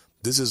care.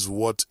 This is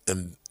what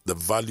the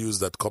values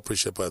that Corporate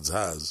Shepherds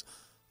has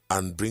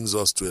and brings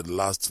us to a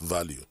last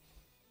value.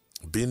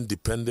 Being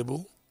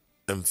dependable,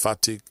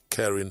 emphatic,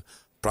 caring,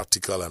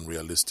 practical, and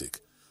realistic.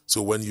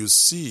 So when you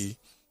see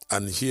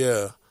and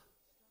hear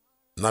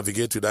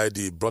Navigate with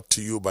ID brought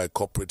to you by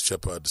Corporate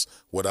Shepherds,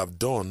 what I've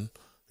done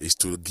is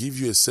to give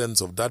you a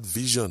sense of that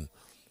vision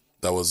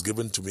that was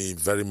given to me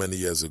very many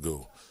years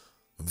ago.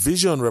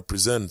 Vision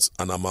represents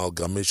an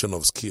amalgamation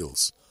of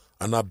skills,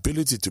 an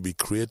ability to be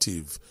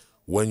creative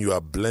when you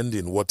are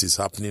blending what is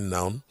happening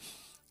now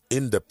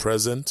in the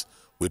present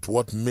with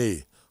what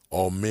may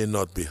or may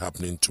not be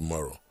happening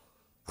tomorrow.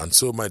 And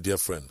so, my dear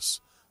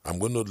friends, I'm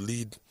going to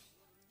lead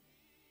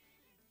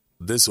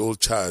this whole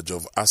charge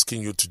of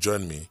asking you to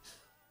join me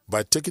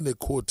by taking a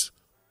quote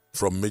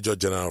from Major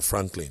General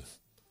Franklin.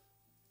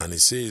 And he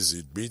says,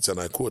 it reads, and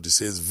I quote, he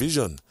says,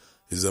 vision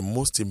is the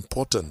most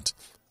important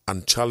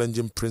and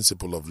challenging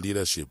principle of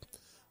leadership,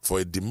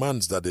 for it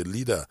demands that a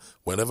leader,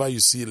 whenever you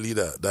see a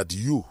leader, that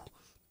you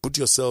put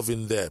yourself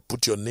in there,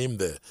 put your name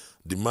there,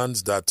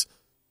 demands that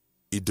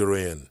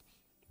Idorian,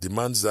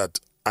 demands that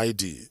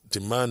ID,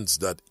 demands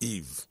that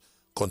Eve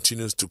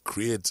continues to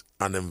create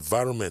an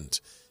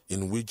environment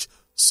in which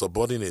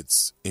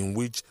subordinates, in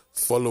which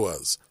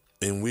followers,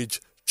 in which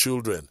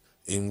children,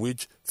 in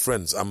which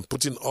friends, I'm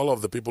putting all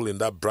of the people in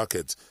that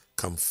bracket,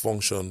 can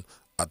function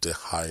at a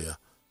higher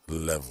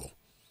level.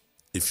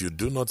 If you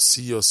do not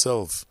see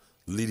yourself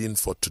leading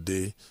for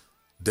today,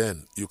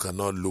 then you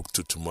cannot look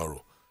to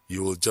tomorrow.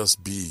 You will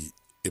just be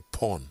a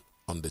pawn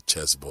on the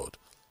chessboard.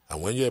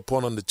 And when you're a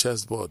pawn on the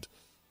chessboard,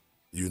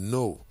 you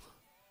know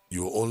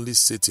you only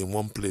sit in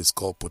one place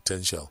called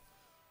potential.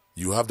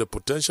 You have the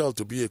potential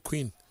to be a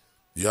queen.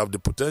 You have the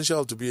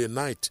potential to be a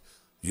knight.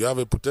 You have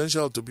a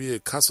potential to be a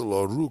castle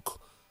or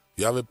rook.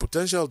 You have a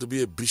potential to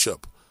be a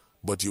bishop,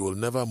 but you will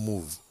never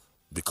move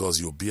because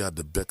you'll be at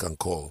the beck and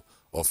call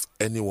of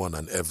anyone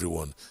and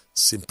everyone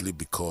simply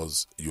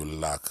because you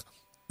lack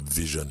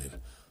visioning.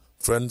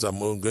 Friends, I'm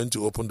going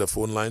to open the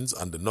phone lines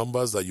and the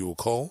numbers that you will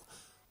call,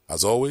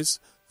 as always,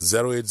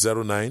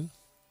 0809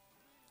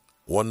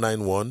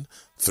 191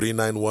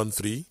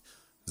 3913,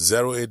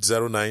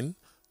 0809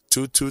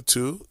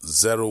 222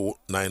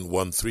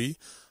 0913,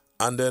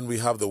 and then we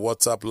have the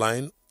WhatsApp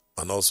line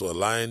and also a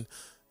line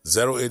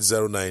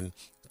 0809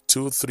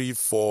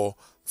 234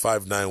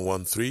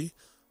 5913,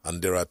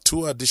 and there are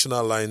two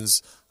additional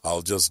lines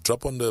I'll just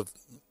drop on the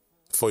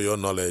for your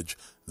knowledge,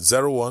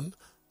 01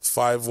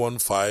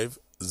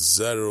 515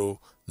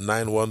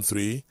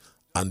 0913,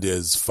 and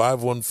there's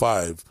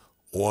 515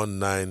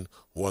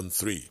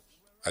 1913.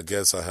 I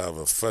guess I have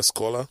a first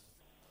caller.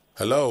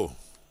 Hello,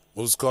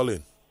 who's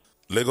calling?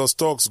 Lagos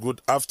Talks,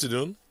 good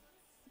afternoon.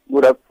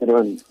 Good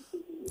afternoon.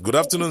 Good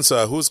afternoon,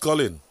 sir. Who's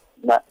calling?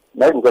 Now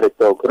we got to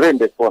talk. Rain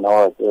this 1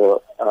 hour,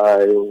 so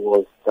I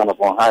was kind of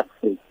on hard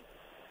seat.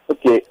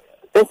 Okay,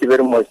 thank you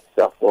very much,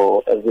 sir,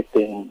 for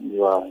everything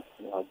you are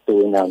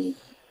doing and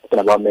talking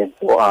about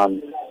mentor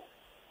and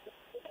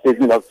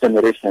speaking of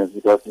generations,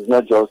 because it's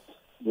not just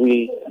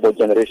we, the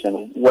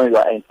generation. When you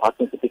are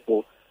impacting to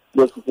people,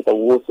 those people that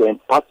will also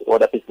impact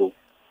other people.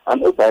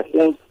 And also, I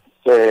think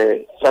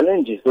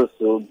challenges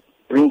also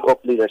bring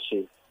up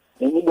leadership.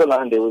 In Igbo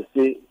land, they will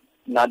say,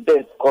 "Na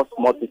death costs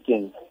more to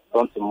king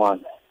than to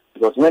man."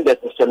 Because when the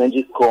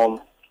challenges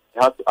come,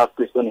 you have to ask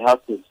questions, you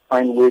have to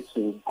find ways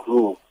to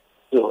grow.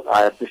 So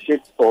I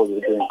appreciate all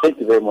you're doing. Thank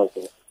you very much,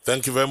 sir.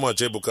 Thank you very much,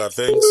 Ebuka.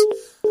 Thanks.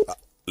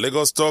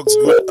 Lagos Talks,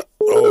 good.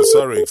 Oh,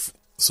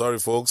 sorry,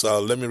 folks.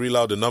 Let me reel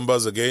out the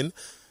numbers again.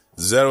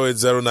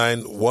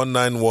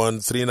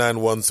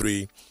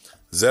 0809-191-3913,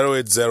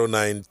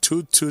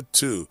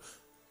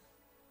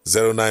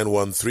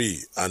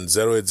 0809-222-0913, and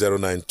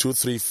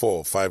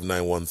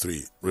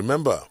 0809-234-5913.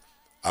 Remember,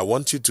 I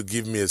want you to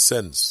give me a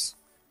sense.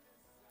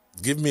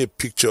 Give me a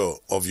picture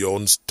of your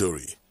own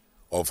story,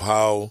 of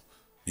how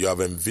you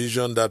have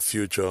envisioned that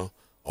future,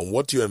 on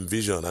what you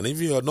envision, and if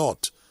you're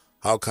not,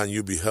 how can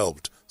you be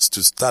helped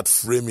to start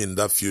framing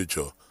that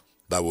future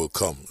that will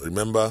come?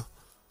 Remember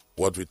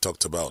what we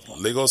talked about.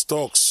 Lagos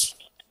Talks.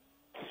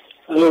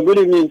 Hello, good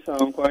evening, sir.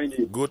 I'm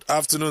Kwaidi. Good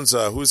afternoon,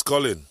 sir. Who is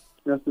calling?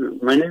 Yes, sir.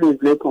 My name is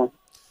Lekon.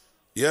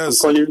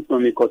 Yes. I'm calling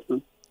from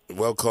Ikoton.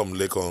 Welcome,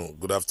 Lekon.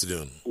 Good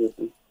afternoon. Yes,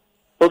 sir.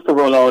 First of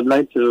all, I would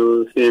like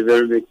to say a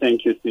very big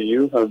thank you to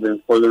you. I've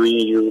been following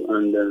you,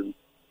 and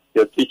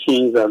your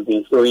teachings have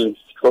been so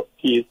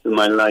instructive to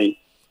my life.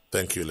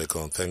 Thank you,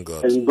 Lekon. Thank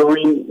God. And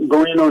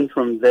going on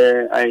from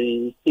there,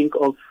 I think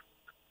of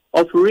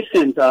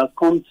recent, I've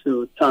come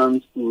to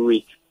terms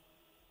with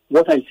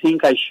what I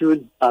think I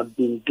should have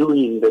been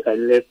doing that I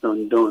left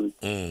undone.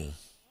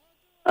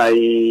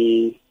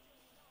 I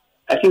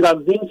think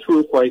I've been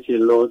through quite a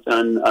lot,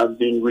 and I've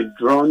been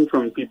withdrawn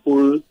from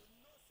people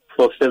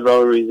for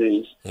several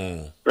reasons.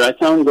 But I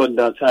thank God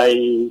that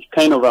I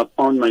kind of have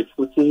found my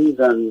footings,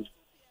 and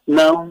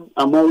now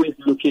I'm always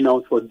looking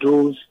out for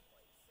those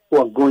who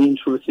are going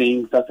through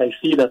things that I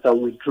see that are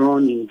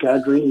withdrawn in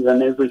gatherings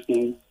and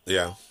everything.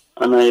 Yeah.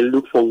 And I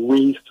look for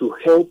ways to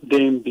help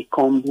them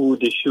become who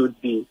they should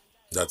be.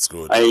 That's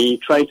good. I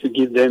try to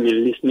give them a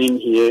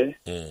listening ear,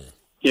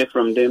 hear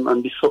from them,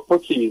 and be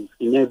supportive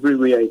in every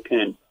way I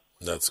can.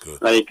 That's good.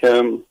 Like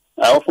I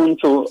often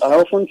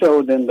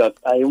tell them that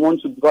I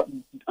want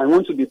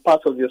to be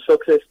part of your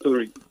success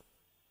story.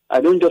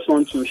 I don't just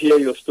want to hear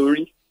your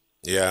story.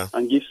 Yeah.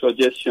 And give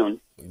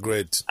suggestions.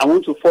 Great. I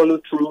want to follow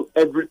through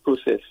every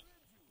process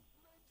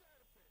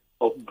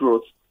of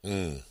growth.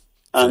 And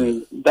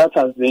that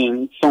has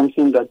been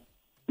something that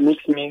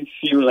makes me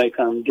feel like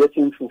I'm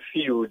getting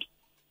fulfilled.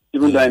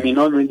 Even though I may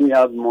not really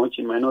have much,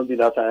 it might not be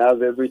that I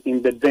have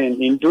everything. But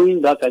then in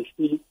doing that, I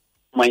see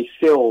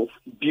myself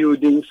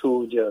building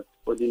soldiers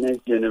for the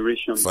next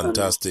generation.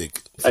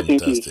 Fantastic. I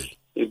think it's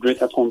a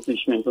great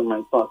accomplishment on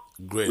my part.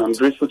 Great. And I'm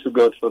grateful to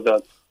God for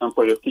that and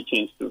for your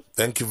teachings too.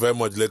 Thank you very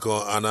much,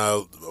 Lekon. And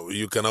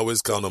you can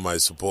always count on my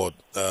support.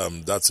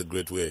 That's a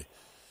great way.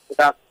 Good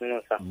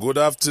afternoon, sir. Good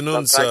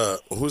afternoon, sir.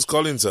 Who's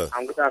calling, sir?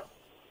 I'm good afternoon.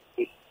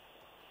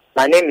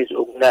 My name is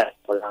Ogunda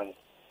Folami.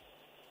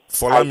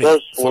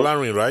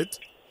 Folami, right?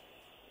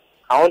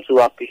 I want to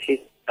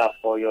appreciate you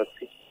for your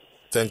teaching.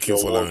 Thank you,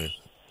 Folami.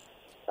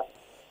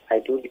 I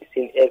do this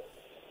in every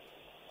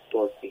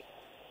Thursday.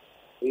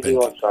 Really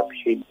want to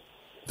appreciate you.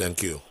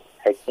 Thank you.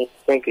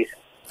 Thank you, sir.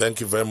 Thank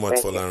you very much,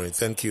 Folami.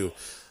 Thank you.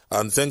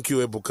 And thank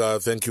you,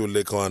 Ebuka. Thank you,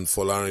 Lekon and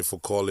Folami, for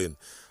calling.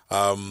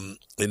 I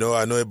know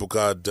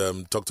Ebuka had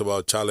talked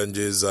about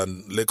challenges,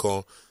 and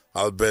Lekon,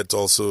 Albert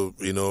also,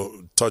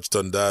 touched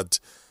on that.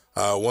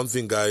 One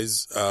thing,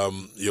 guys,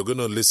 you're going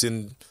to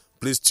listen.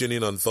 Please tune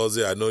in on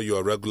Thursday. I know you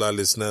are regular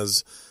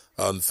listeners.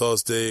 On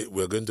Thursday,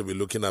 we're going to be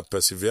looking at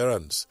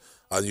perseverance.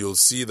 And you'll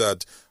see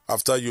that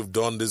after you've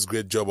done this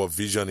great job of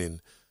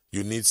visioning,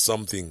 you need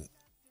something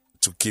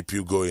to keep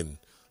you going.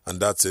 And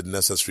that's a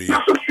necessary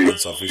and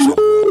sufficient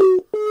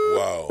one.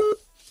 Wow.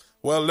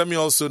 Well, let me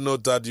also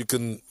note that you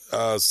can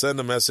send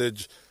a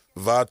message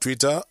via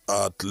Twitter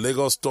at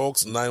Lagos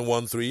Talks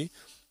 913.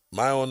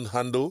 My own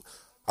handle.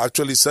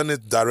 Actually, send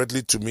it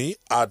directly to me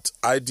at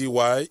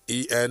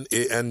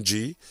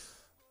IDYENANG.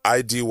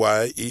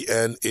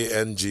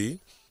 IDYENANG.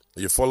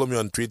 You follow me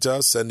on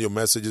Twitter, send your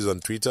messages on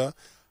Twitter,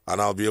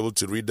 and I'll be able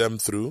to read them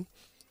through.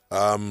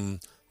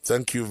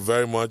 Thank you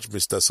very much,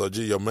 Mr.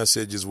 Soji. Your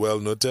message is well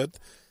noted.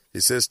 He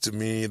says to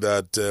me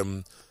that,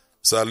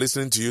 sir,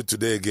 listening to you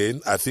today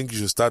again, I think you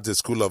should start a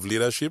school of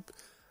leadership.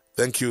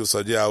 Thank you,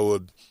 Soji.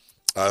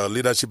 Our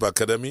Leadership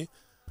Academy.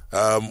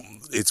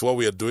 It's what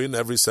we are doing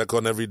every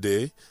second, every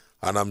day.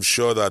 And I'm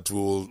sure that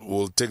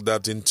we'll take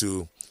that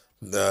into...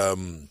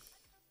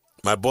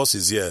 my boss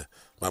is here.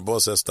 My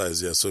boss Esther is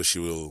here, so she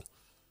will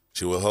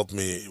help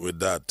me with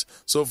that.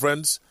 So,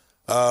 friends,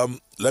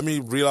 let me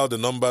reel out the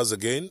numbers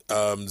again.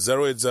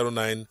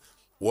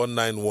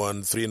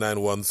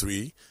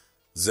 0809-191-3913,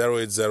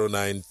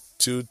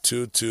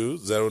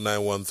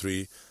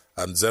 0809-222-0913,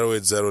 and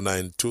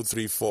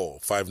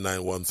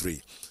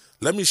 0809-234-5913.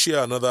 Let me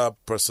share another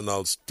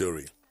personal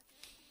story.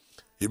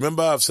 You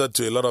remember I've said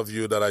to a lot of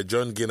you that I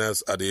joined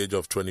Guinness at the age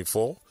of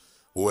 24.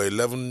 We were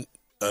 11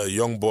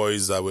 young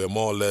boys that were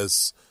more or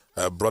less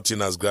brought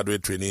in as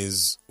graduate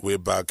trainees way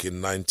back in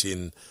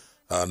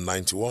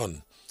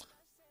 1991.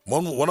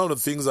 One of the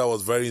things that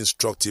was very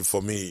instructive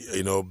for me,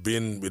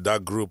 being with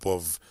that group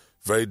of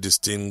very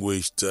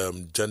distinguished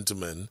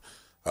gentlemen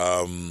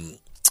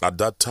at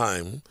that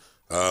time,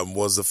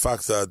 was the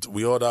fact that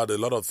we all had a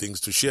lot of things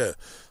to share.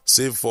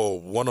 Save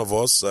for one of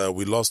us,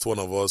 we lost one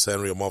of us,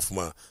 Henry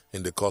Omofuma,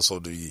 in the course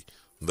of the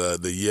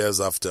years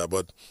after.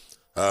 But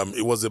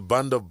it was a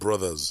band of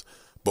brothers.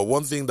 But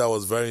one thing that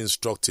was very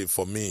instructive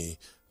for me,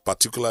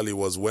 particularly,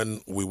 was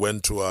when we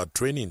went to our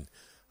training,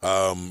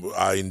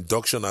 our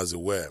induction, as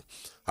it were.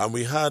 And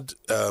we had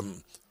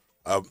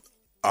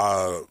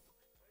our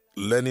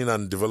learning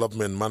and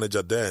development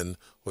manager then,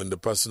 in the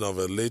person of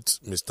a late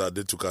Mr.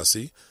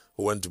 Adetukasi,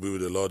 who went to be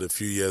with the Lord a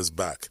few years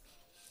back.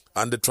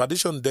 And the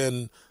tradition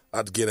then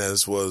at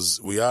Guinness was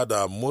we had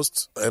our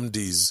most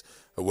MDs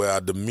were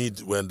in the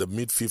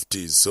mid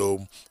 50s.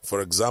 So,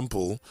 for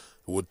example,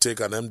 we would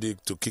take an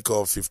MD to kick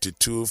off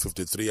 52,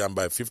 53, and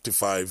by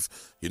 55,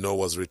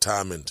 was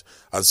retirement.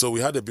 And so we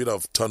had a bit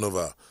of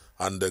turnover.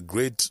 And the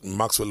great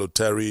Maxwell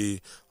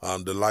Oteri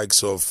and the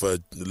likes of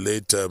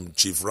late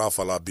Chief Ralph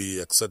Alabi,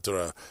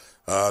 etc.,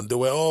 they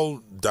were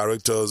all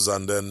directors,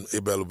 and then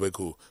Abel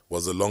Ubeku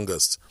was the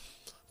longest.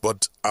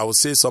 But I will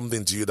say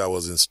something to you that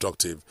was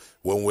instructive.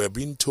 When we were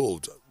being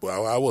told,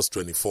 well, I was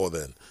 24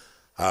 then,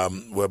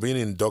 we were being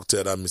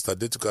inducted, and Mr.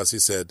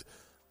 Adetukasi said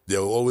there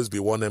will always be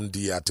one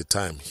MD at a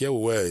time. Here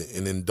we were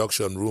in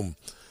induction room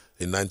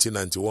in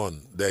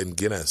 1991, there in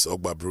Guinness,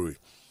 Ogba Brewery.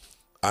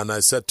 And I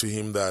said to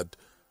him that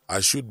I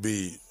should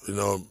be,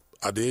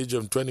 at the age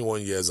of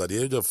 21 years, at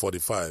the age of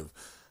 45,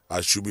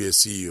 I should be a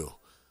CEO.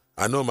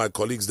 I know my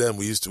colleagues then,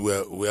 we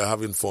were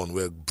having fun.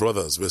 We're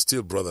brothers. We're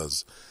still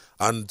brothers.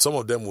 And some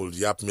of them will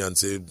yap me and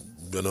say,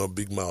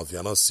 big mouth,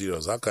 you're not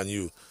serious. How can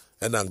you?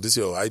 And this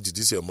your ID,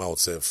 this your mouth,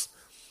 self.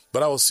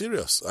 But I was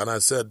serious. And I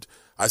said,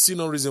 I see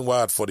no reason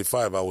why at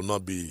 45 I will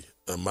not be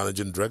a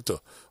managing director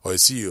or a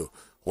CEO.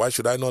 Why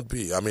should I not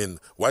be? I mean,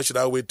 why should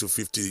I wait to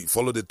 50,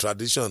 follow the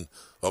tradition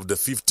of the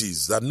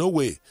 50s? That no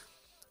way.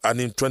 And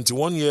in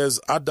 21 years,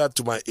 add that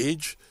to my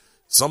age,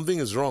 something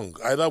is wrong,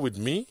 either with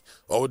me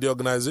or with the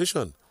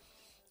organization.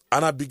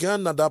 And I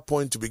began at that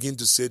point to begin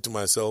to say to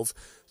myself,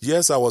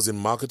 yes, I was in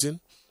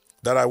marketing,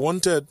 that I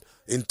wanted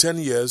in 10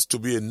 years to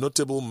be a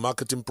notable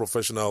marketing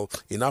professional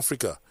in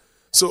Africa.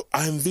 So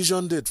I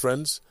envisioned it,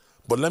 friends.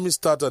 But let me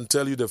start and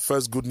tell you the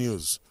first good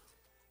news.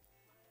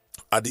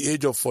 At the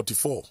age of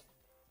 44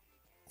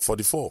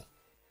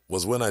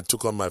 was when I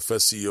took on my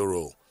first CEO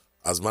role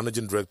as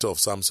managing director of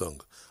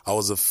Samsung. I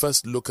was the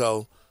first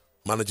local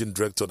managing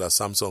director that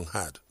Samsung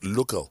had.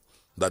 Local,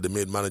 that they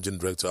made managing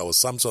director. I was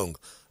Samsung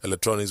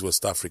Electronics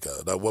West Africa.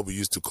 That's what we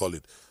used to call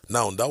it.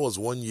 Now, that was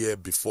 1 year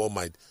before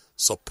my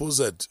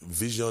supposed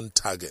vision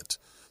target.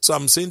 So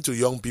I'm saying to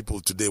young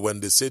people today, when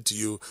they say to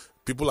you,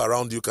 people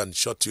around you can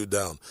shut you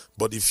down.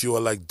 But if you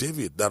are like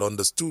David, that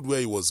understood where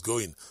he was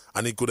going,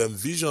 and he could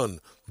envision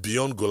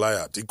beyond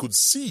Goliath, he could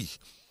see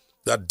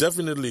that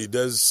definitely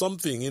there's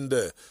something in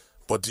there,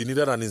 but he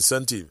needed an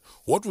incentive.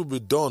 What will be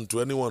done to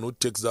anyone who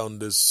takes down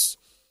this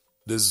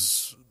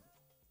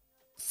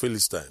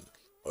Philistine?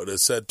 Or they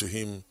said to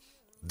him,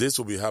 this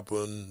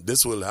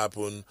will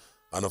happen,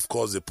 and of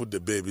course they put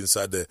the babe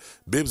inside there.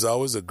 Babes are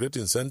always a great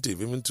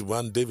incentive, even to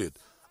man David.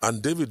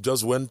 And David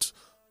just went,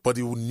 but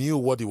he knew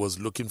what he was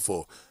looking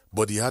for,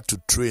 but he had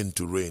to train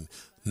to reign.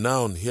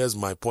 Now, here's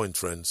my point,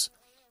 friends.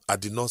 I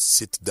did not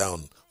sit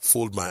down,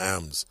 fold my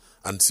arms,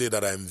 and say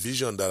that I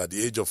envisioned that at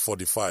the age of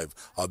 45,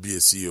 I'll be a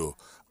CEO.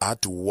 I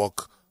had to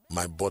walk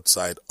my butt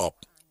side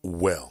up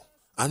well.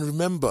 And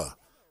remember,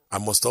 I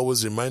must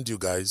always remind you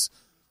guys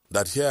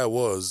that here I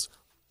was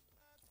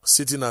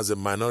sitting as a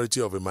minority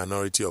of a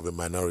minority of a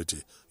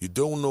minority. You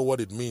don't know what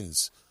it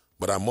means,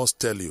 but I must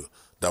tell you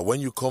that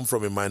when you come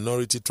from a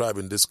minority tribe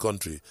in this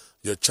country,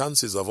 your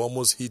chances of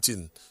almost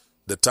hitting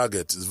the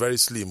target is very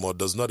slim or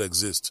does not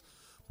exist.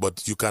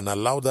 But you can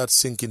allow that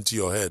sink into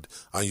your head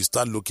and you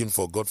start looking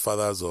for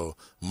godfathers or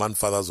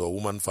man-fathers or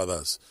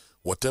woman-fathers,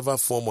 whatever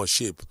form or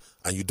shape,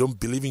 and you don't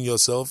believe in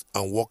yourself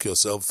and walk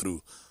yourself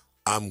through.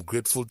 I'm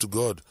grateful to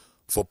God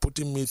for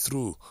putting me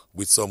through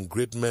with some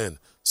great men,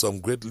 some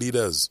great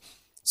leaders,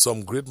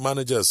 some great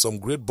managers, some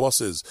great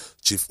bosses.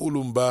 Chief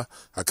Ulumba,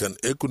 Akan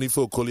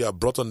Ekunifo Okoli, I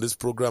brought on this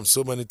program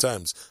so many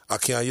times.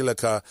 Akin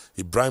Ayileka,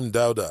 Ibrahim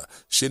Dauda,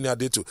 Sheni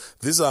Adetu.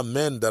 These are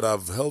men that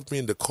have helped me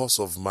in the course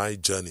of my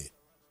journey.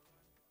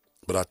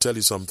 But I'll tell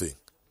you something.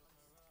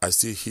 I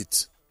still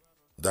hit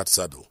that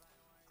saddle.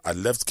 I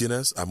left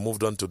Guinness. I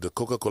moved on to the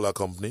Coca-Cola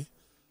Company.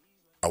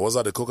 I was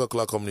at the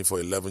Coca-Cola Company for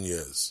 11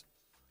 years.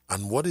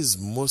 And what is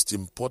most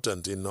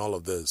important in all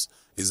of this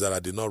is that I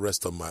did not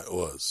rest on my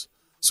oars.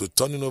 So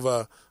turning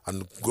over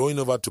and going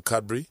over to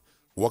Cadbury,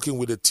 working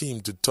with a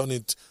team to turn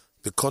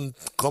the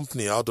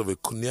company out of a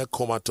near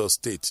comatose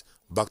state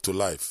back to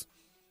life,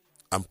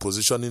 and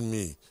positioning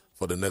me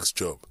for the next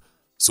job.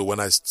 So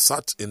when I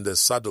sat in the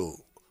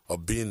saddle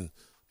of being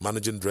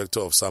managing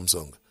director of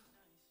Samsung,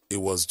 it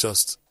was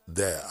just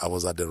there. I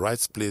was at the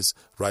right place,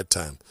 right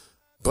time.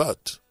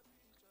 But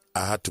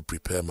I had to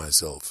prepare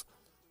myself.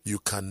 You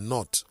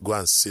cannot go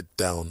and sit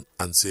down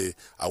and say,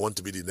 I want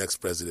to be the next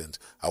president.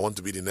 I want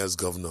to be the next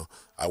governor.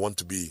 I want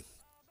to be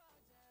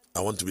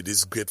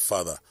this great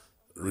father.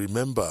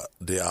 Remember,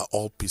 they are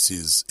all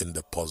pieces in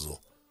the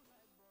puzzle.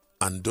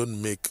 And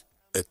don't make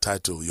a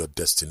title your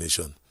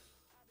destination,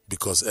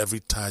 because every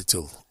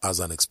title has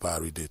an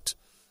expiry date.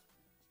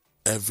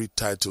 Every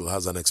title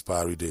has an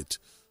expiry date.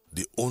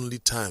 The only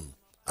time,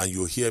 and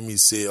you'll hear me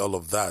say all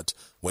of that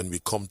when we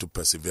come to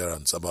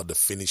perseverance about the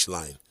finish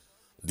line.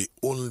 The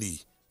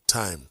only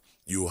time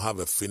you have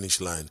a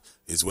finish line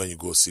is when you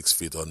go 6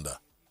 feet under.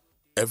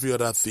 Every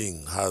other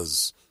thing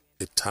has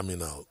a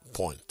terminal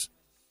point.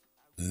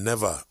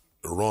 Never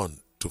run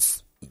to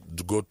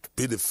go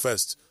be the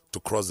first to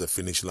cross the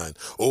finish line.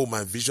 Oh,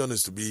 my vision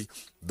is to be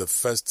the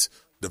first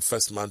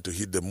man to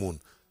hit the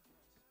moon.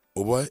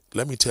 Oh boy,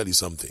 let me tell you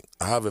something.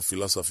 I have a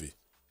philosophy.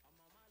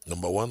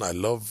 Number one, I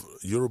love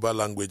Yoruba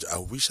language. I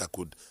wish I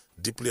could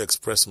deeply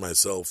express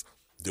myself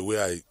the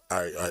way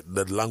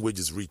the language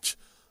is rich.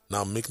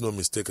 Now, make no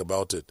mistake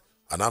about it.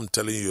 And I'm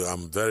telling you,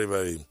 I'm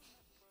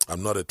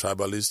I'm not a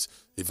tribalist.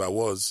 If I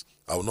was,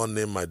 I would not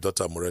name my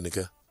daughter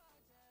Morenike.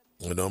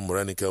 You know,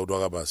 Morenike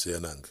Udwagaba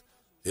Sienang.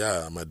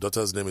 Yeah, my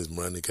daughter's name is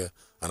Morenike,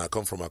 and I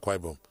come from Akwa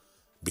Ibom,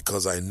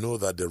 because I know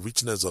that the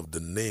richness of the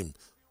name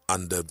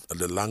and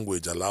the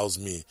language allows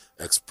me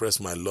express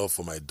my love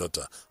for my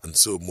daughter. And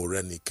so,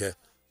 Morenike.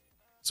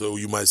 So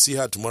you might see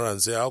her tomorrow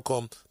and say, how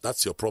come?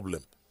 That's your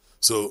problem.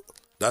 So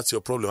that's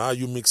your problem. How are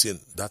you mixing?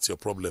 That's your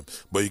problem.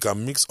 But you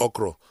can mix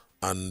okra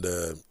and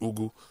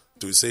ugu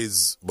to say,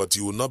 but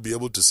you will not be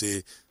able to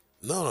say,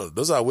 no,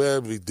 those are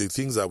the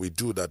things that we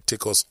do that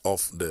take us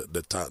off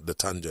the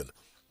tangent.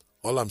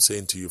 All I'm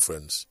saying to you,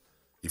 friends,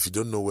 if you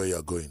don't know where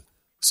you're going,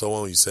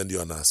 someone will send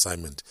you an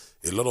assignment.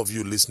 A lot of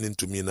you listening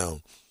to me now,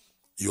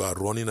 you are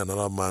running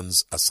another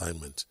man's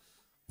assignment.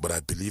 But I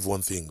believe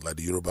one thing, like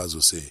the Yorubas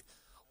will say,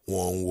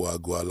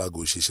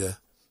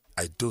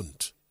 I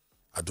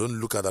don't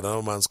look at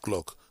another man's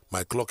clock.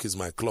 My clock is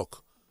my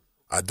clock.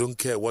 I don't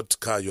care what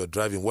car you're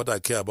driving. What I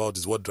care about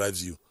is what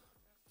drives you.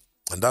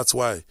 And that's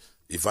why,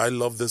 if I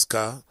love this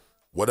car,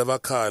 whatever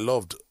car I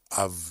loved,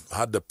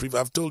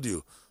 I've told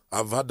you,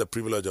 I've had the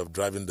privilege of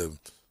driving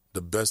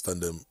the best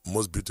and the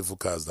most beautiful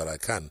cars that I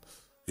can.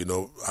 You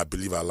know, I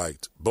believe I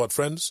liked. But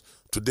friends,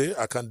 today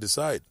I can't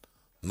decide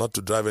not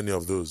to drive any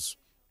of those.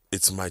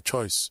 It's my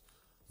choice.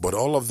 But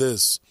all of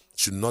this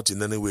should not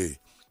in any way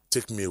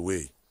take me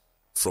away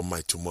from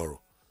my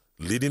tomorrow.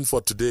 Leading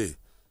for today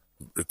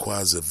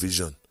requires a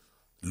vision.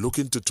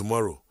 Looking to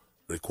tomorrow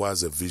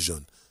requires a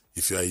vision.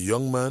 If you're a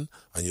young man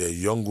and you're a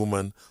young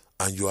woman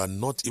and you are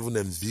not even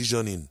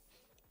envisioning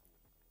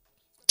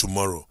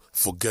tomorrow,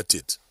 forget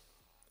it.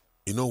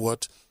 You know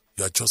what?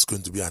 You're just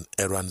going to be an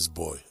errands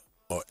boy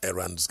or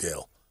errands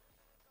girl.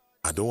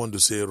 I don't want to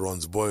say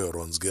runs boy or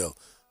runs girl.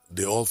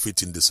 They all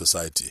fit in the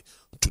society.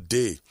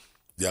 Today,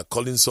 they are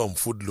calling some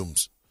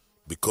foodlums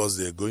because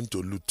they're going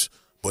to loot,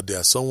 but they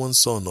are someone's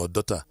son or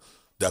daughter.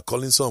 They are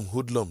calling some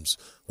hoodlums.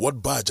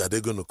 What badge are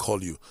they going to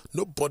call you?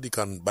 Nobody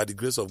can, by the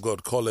grace of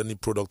God, call any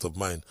product of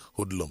mine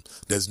hoodlum.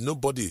 There's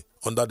nobody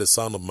under the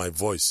sound of my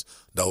voice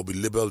that will be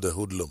labeled a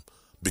hoodlum,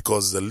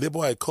 because the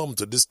label I come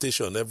to this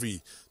station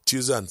every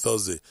Tuesday and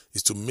Thursday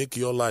is to make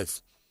your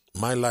life,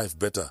 my life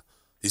better,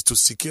 is to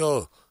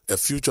secure a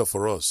future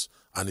for us.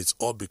 And it's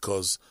all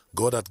because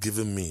God had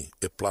given me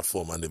a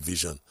platform and a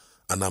vision.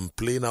 And I'm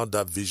playing out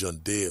that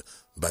vision day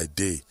by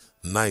day,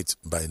 night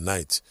by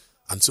night.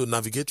 And so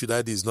Navigate with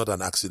ID is not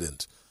an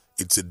accident.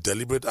 It's a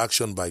deliberate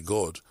action by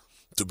God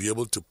to be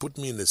able to put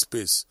me in a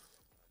space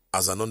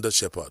as an under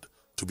shepherd,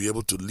 to be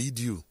able to lead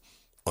you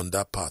on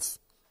that path.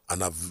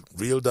 And I've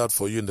reeled out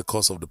for you in the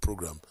course of the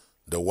program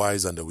the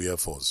whys and the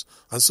wherefores.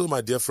 And so,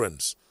 my dear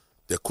friends,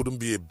 there couldn't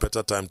be a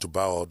better time to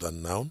bow out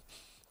than now.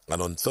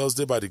 And on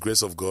Thursday, by the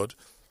grace of God,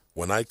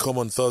 when I come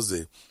on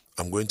Thursday,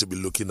 I'm going to be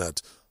looking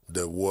at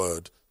the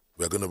word.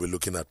 We're going to be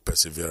looking at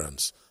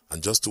perseverance.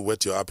 And just to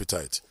whet your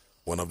appetite,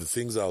 one of the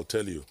things I'll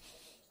tell you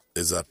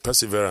is that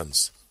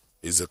perseverance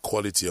is a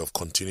quality of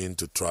continuing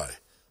to try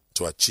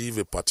to achieve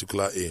a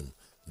particular aim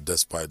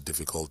despite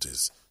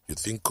difficulties. You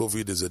think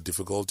COVID is a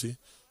difficulty?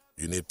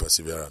 You need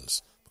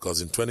perseverance,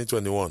 because in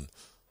 2021,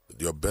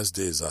 your best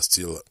days are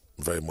still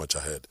very much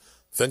ahead.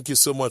 Thank you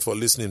so much for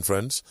listening,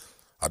 friends.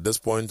 At this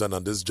point and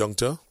at this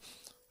juncture,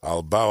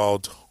 I'll bow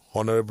out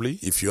honorably.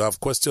 If you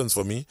have questions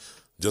for me,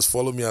 just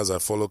follow me as I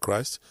follow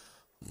Christ.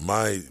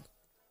 My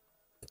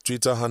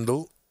Twitter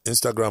handle,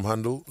 Instagram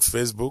handle,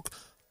 Facebook,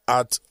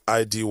 at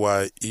IDYENANG.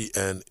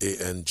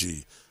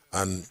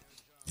 And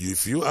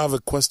if you have a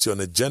question,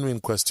 a genuine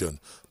question,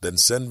 then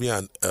send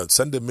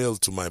a mail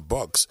to my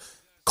box.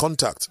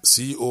 Contact,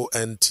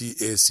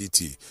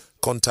 CONTACT,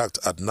 contact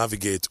at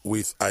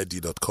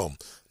navigatewithid.com.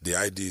 The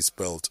ID is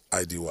spelled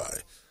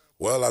IDY.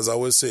 Well, as I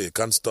always say,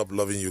 can't stop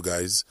loving you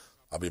guys.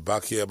 I'll be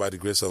back here by the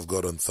grace of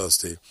God on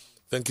Thursday.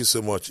 Thank you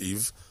so much,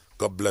 Eve.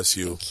 God bless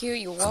you. Thank you.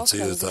 You're welcome. And see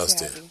you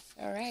Thursday.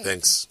 All right.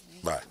 Thanks.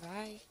 Bye.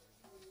 Bye.